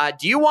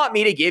 Do you want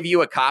me to give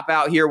you a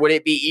cop-out here? Would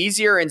it be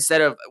easier,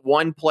 instead of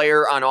one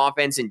player on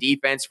offense and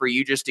defense, for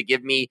you just to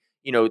give me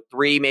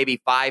 3,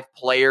 maybe 5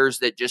 players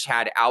that just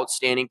had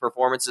outstanding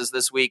performances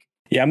this week?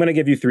 Yeah, I'm going to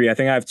give you 3. I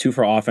think I have 2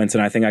 for offense,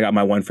 and I think I got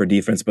my 1 for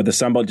defense. But the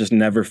Sun Belt just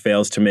never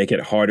fails to make it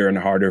harder and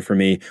harder for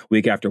me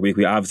week after week.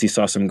 We obviously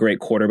saw some great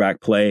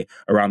quarterback play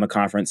around the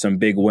conference, some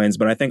big wins.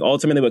 But I think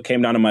ultimately what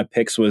came down to my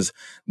picks was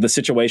the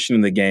situation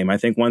in the game. I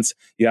think once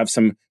you have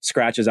some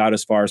scratches out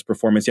as far as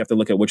performance, you have to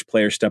look at which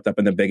players stepped up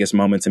in the biggest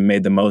moments and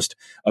made the most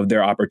of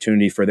their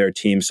opportunity for their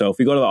team. So if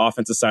we go to the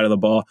offensive side of the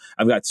ball,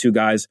 I've got 2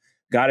 guys.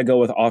 Got to go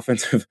with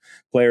offensive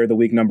player of the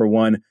week, number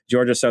 1,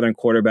 Georgia Southern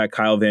quarterback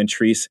Kyle Van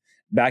Treese.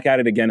 Back at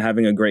it again,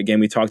 having a great game.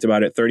 We talked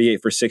about it,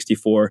 38 for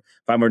 64,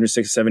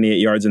 578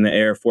 yards in the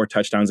air, 4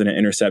 touchdowns and an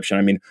interception.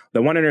 I mean,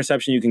 the 1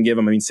 interception you can give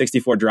him,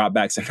 64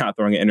 dropbacks and not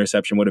throwing an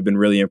interception would have been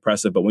really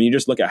impressive. But when you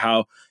just look at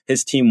how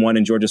his team won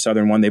and Georgia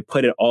Southern won, they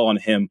put it all on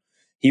him.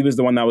 He was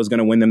the one that was going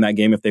to win them that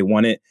game if they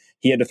won it.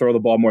 He had to throw the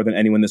ball more than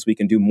anyone this week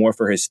and do more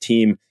for his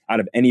team out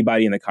of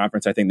anybody in the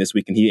conference, I think, this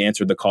week. And he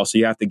answered the call. So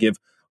you have to give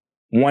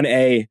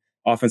 1A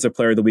offensive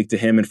player of the week to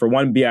him. And for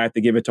 1B, I have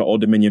to give it to Old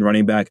Dominion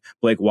running back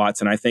Blake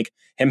Watson. I think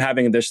him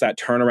having just that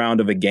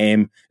turnaround of a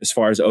game as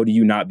far as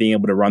ODU not being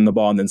able to run the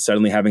ball and then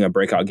suddenly having a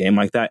breakout game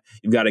like that,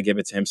 you've got to give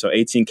it to him. So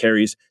 18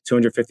 carries,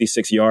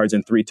 256 yards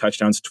and 3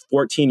 touchdowns,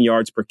 14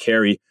 yards per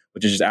carry,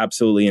 which is just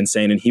absolutely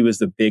insane. And he was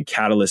the big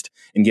catalyst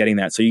in getting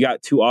that. So you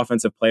got 2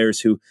 offensive players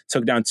who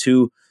took down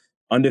 2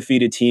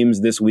 undefeated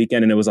teams this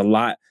weekend, and it was a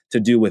lot to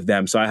do with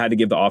them. So I had to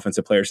give the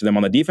offensive players to them.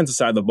 On the defensive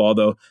side of the ball,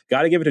 though,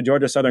 got to give it to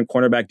Georgia Southern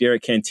cornerback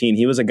Derek Canteen.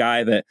 He was a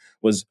guy that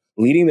was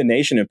leading the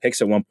nation in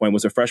picks at one point,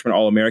 was a freshman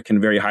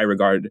All-American, very high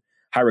regarded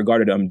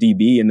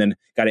DB, and then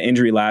got an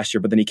injury last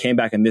year. But then he came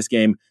back in this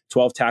game,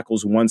 12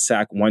 tackles, 1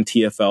 sack, 1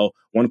 TFL,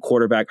 1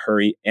 quarterback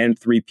hurry, and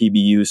 3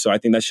 PBUs. So I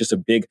think that's just a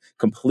big,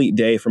 complete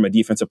day from a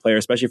defensive player,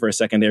 especially for a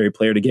secondary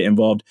player to get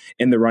involved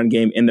in the run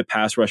game, in the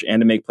pass rush,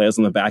 and to make plays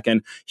on the back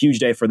end. Huge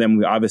day for them.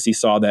 We obviously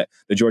saw that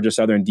the Georgia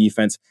Southern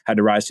defense had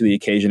to rise to the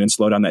occasion and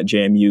slow down that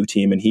JMU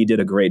team, and he did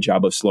a great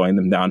job of slowing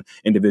them down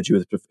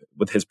individually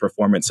with his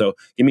performance. So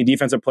give me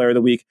defensive player of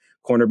the week,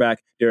 cornerback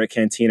Derek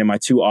Canteen, and my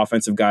 2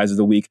 offensive guys of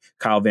the week,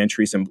 Kyle Van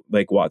Treese and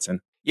Blake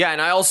Watson. Yeah,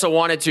 and I also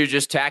wanted to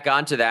just tack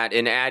onto that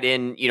and add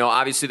in,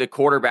 obviously the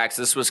quarterbacks.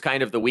 This was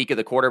kind of the week of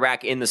the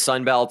quarterback in the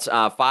Sun Belt.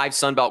 5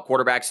 Sun Belt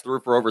quarterbacks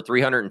threw for over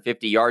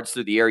 350 yards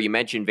through the air. You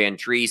mentioned Van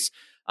Treese.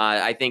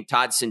 I think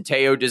Todd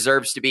Centeio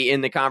deserves to be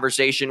in the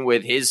conversation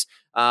with his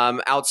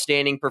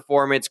outstanding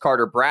performance.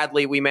 Carter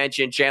Bradley, we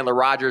mentioned, Chandler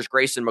Rogers,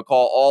 Grayson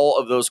McCall, all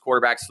of those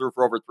quarterbacks threw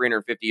for over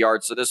 350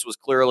 yards. So this was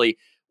clearly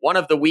one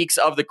of the weeks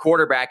of the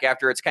quarterback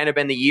after it's kind of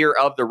been the year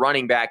of the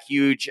running back.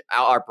 Huge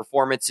our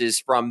performances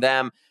from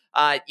them.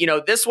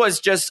 This was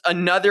just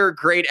another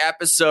great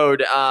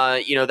episode.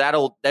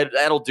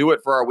 That'll do it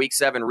for our Week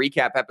 7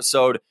 recap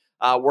episode.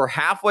 We're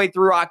halfway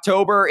through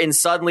October, and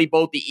suddenly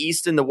both the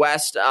East and the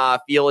West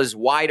feel as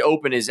wide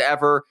open as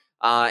ever,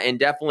 and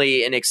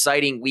definitely an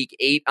exciting Week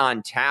 8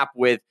 on tap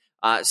with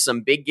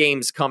some big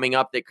games coming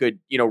up that could,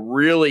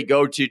 really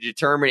go to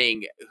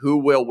determining who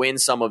will win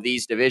some of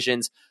these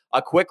divisions.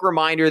 A quick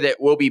reminder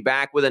that we'll be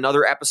back with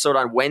another episode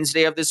on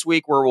Wednesday of this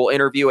week where we'll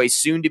interview a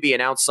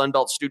soon-to-be-announced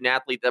Sunbelt student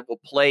athlete that will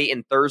play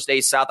in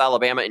Thursday's South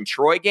Alabama and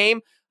Troy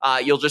game.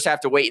 You'll just have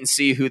to wait and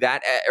see who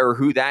that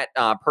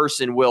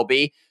person will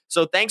be.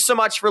 So thanks so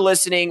much for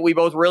listening. We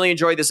both really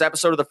enjoyed this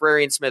episode of the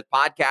Frary and Smith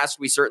podcast.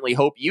 We certainly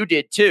hope you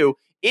did too.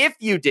 If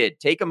you did,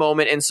 take a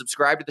moment and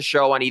subscribe to the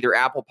show on either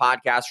Apple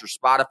Podcasts or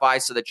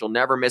Spotify so that you'll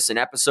never miss an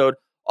episode.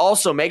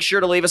 Also, make sure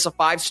to leave us a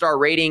 5-star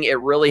rating.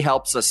 It really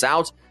helps us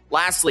out.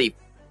 Lastly,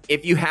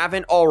 if you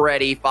haven't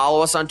already,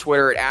 follow us on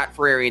Twitter at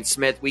Frary and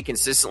Smith. We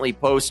consistently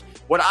post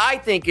what I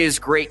think is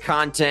great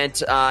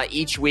content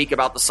each week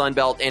about the Sun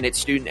Belt and its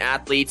student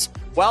athletes.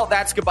 Well,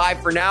 that's goodbye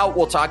for now.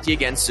 We'll talk to you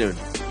again soon.